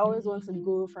we always want to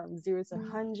go from 0 to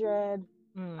 100,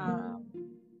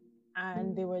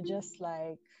 and they were just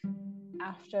like,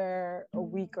 after a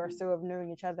week or so of knowing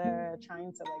each other,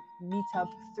 trying to like meet up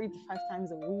 3 to 5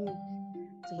 times a week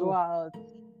to go out.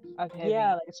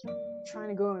 Yeah, like trying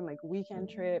to go on like weekend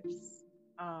trips.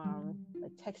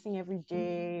 Like texting every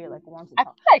day, like want to talk. I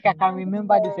feel like I can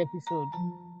remember this episode.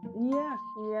 Yeah.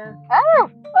 Oh,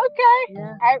 okay.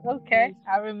 Yeah. I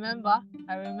remember.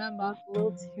 A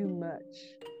little too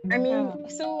much. I mean,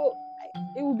 so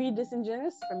it would be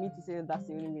disingenuous for me to say that that's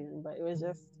the only reason, but it was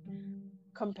just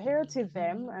compared to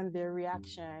them and their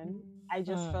reaction. I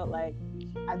just felt like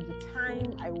at the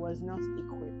time I was not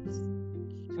equipped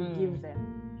to give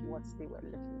them what they were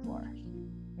looking for.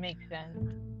 Makes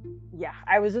sense. Yeah,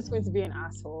 I was just going to be an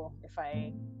asshole if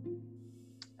I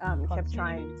kept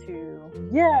trying to.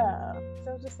 Yeah, so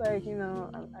I was just like,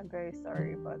 I'm very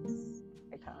sorry, but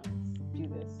I can't do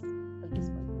this at this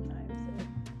point in time. So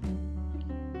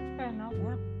fair enough.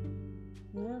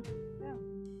 Yeah.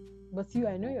 But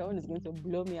I know your own is going to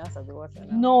blow me out of the water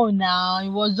now. No, now it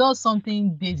was just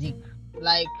something basic,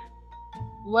 like,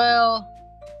 well,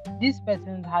 this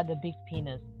person had a big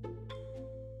penis.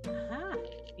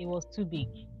 It was too big.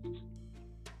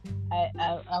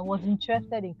 I was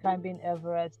interested in climbing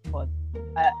Everest, but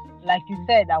like you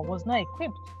said, I was not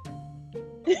equipped.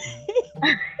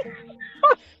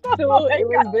 So it was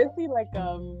basically like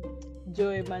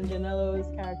Joey Manganiello's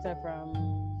character from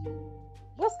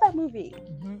what's that movie?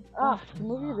 The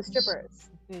movie with the strippers.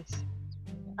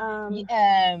 I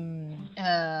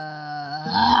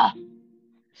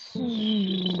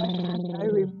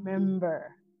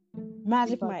remember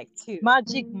Magic Mike too.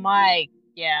 Magic Mike.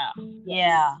 Yeah.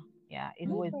 It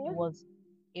was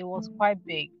quite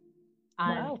big,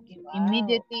 and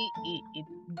immediately it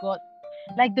got,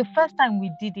 like, the first time we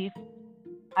did it,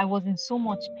 I was in so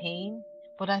much pain,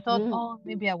 but I thought,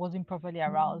 maybe I wasn't properly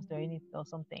aroused or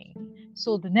something.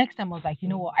 So the next time I was like, you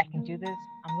know what, I can do this.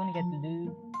 I'm gonna get the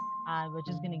lube, and we're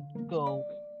just gonna go.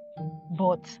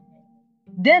 But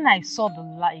then I saw the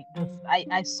light.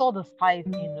 I saw the spice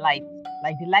in light.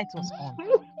 Like the light was on.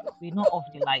 We not off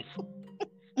the light.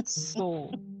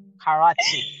 So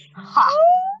karate.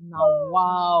 Now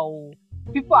wow.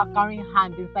 People are carrying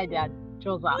hand inside their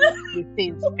trousers. They say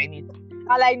it's pennies.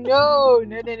 I'm like, no.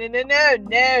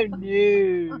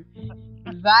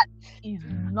 That is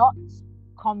not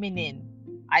coming in.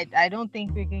 I don't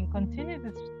think we can continue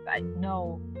this.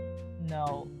 No.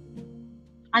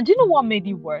 And do you know what made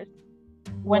it worse?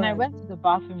 When I went to the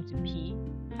bathroom to pee,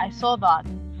 I saw that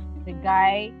the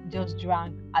guy just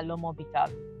drank Alomo bitters.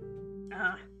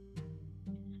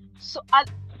 So,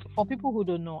 for people who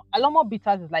don't know, Alomo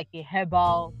bitters is like a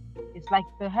herbal. It's like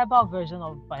the herbal version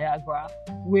of Viagra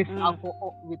with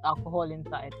alcohol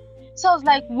inside. So I was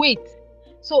like, wait.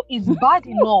 So it's bad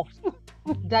enough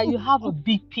that you have a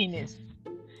big penis.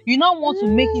 You now want to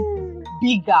make it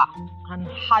bigger and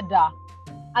harder.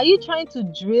 Are you trying to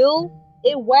drill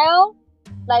a well?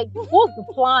 Like, what's the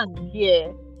plan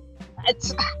here?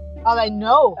 I'm like,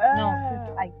 no,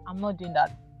 I'm not doing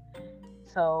that.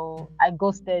 So I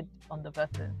ghosted on the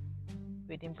person.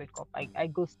 We didn't break up. I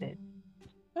ghosted.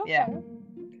 Okay. Yeah.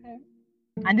 Okay.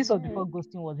 And this was before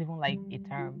ghosting was even like a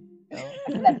term. So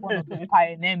I feel like one of the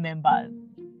pioneer members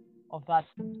of that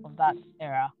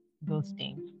era,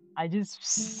 ghosting. I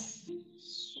just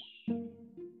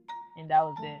and that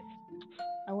was it.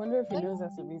 I wonder if he knows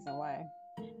that's the reason why.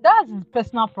 That's his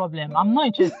personal problem. I'm not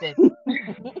interested.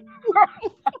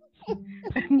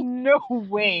 No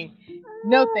way.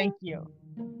 No, thank you.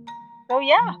 So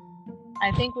yeah,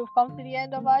 I think we've come to the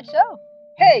end of our show.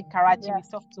 Hey, Karachi, we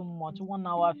talked too much. 1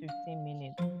 hour, 15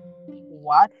 minutes.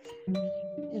 What?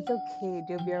 It's okay.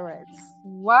 They'll be alright.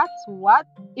 What?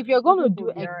 If you're gonna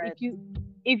do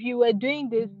if you were doing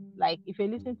this, like if you're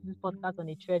listening to this podcast on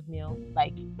a treadmill,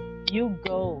 like you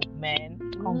go, man.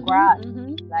 Congrats.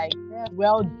 Like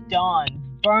well done.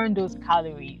 Burn those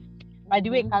calories. By the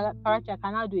way, Karachi, I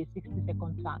can now do a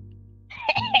 60-second plan.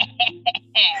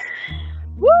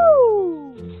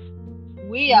 Woo!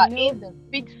 We are in the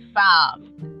fit farm.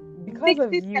 Because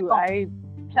of you, I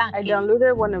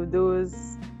downloaded one of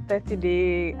those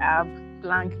 30-day app,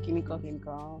 Blank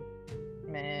Kiniko.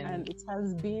 Man. And it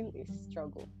has been a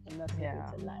struggle. I'm not going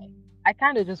to lie. I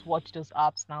kind of just watch those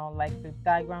apps now. Like the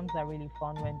diagrams are really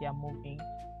fun when they're moving.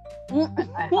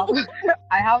 I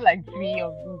have like 3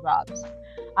 of those apps,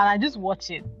 and I just watch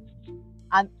it.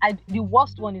 And the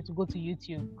worst one is to go to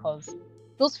YouTube because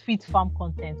those fit farm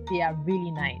contents, they are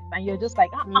really nice, and you're just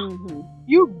like,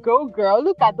 you go, girl.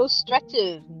 Look at those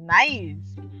stretches, nice.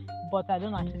 But I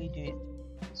don't actually do it,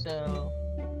 so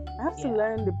I have to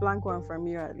learn the blank one from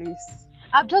you at least.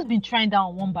 I've just been trying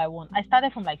down one by one. I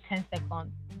started from like 10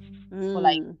 seconds for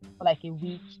like a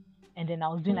week, and then I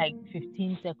was doing like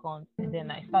 15 seconds, and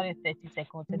then I started 30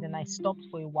 seconds, and then I stopped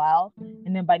for a while,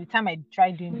 and then by the time I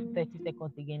tried doing 30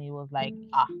 seconds again, it was like,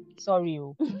 sorry,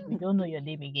 we don't know your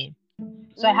name again.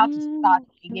 So I have to start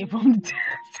again from the 10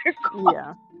 seconds.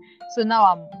 Yeah. So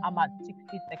now I'm at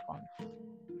 60 seconds.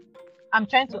 I'm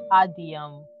trying to add the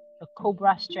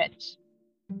cobra stretch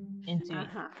into it,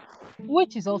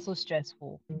 which is also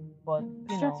stressful. But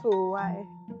stressful, why?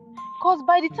 Because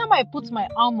by the time I put my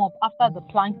arm up after the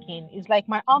planking, it's like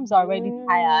my arms are already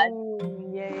tired.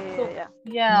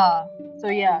 Yeah. So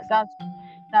yeah, that's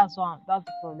the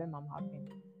problem I'm having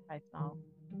right now.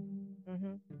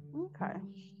 Okay.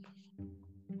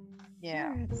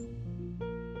 Yeah.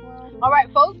 All right,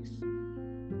 folks.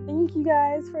 Thank you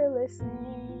guys for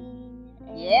listening.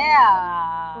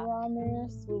 Yeah. I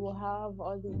promise we will have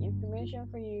all the information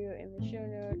for you in the show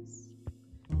notes.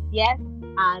 Yes,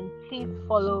 and please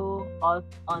follow us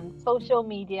on social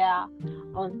media.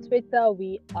 On Twitter,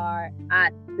 we are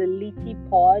at the Litty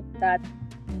Pod. That's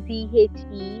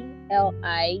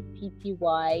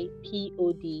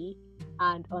CHELITTYPOD.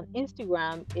 And on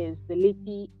Instagram is the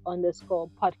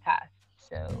Litty_podcast.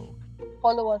 So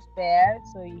follow us there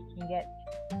so you can get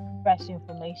fresh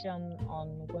information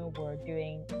on when we're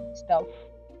doing stuff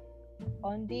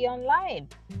on the online.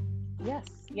 Yes.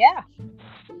 Yeah.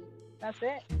 That's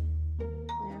it.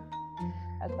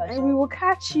 And we will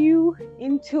catch you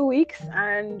in 2 weeks.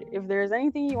 And if there's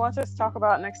anything you want us to talk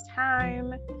about next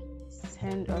time,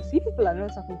 send us. See, people are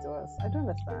not talking to us. I don't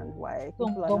understand why.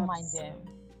 Don't mind them.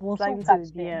 We'll slide into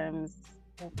the DMs.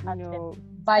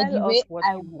 By the way,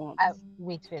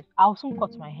 wait. I'll soon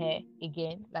cut my hair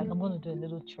again. Like I'm gonna do a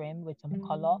little trim with some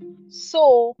color.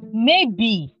 So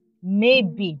maybe,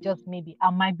 just maybe,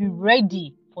 I might be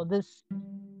ready for this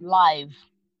live.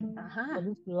 For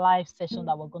this live session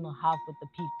that we're gonna have with the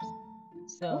peeps.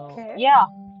 So yeah,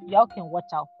 y'all can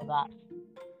watch out for that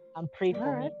and pray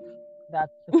for me that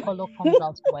the color comes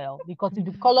out well. Because if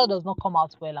the color does not come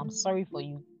out well, I'm sorry for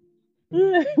you.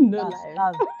 That's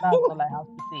all I have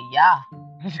to say. Yeah.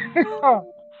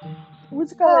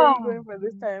 Which color are you going for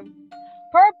this time?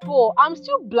 Purple. I'm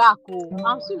still black. Oh,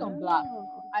 I'm still on black. Wow.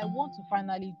 I want to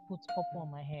finally put purple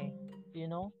on my hair. You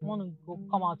know, want to go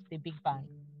come out with a big bang.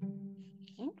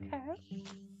 Okay.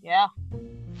 Yeah,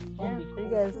 Yeah, gonna be so you cool.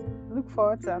 guys look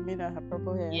forward to Amina, her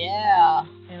purple hair. Yeah,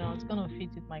 you know, it's gonna fit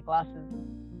with my glasses.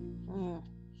 Mm.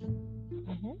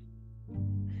 Mm-hmm.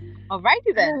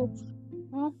 Alrighty then. Alright.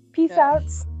 Well, peace Yeah. out.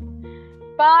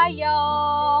 Bye,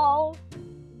 y'all.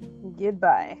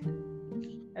 Goodbye.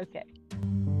 Okay.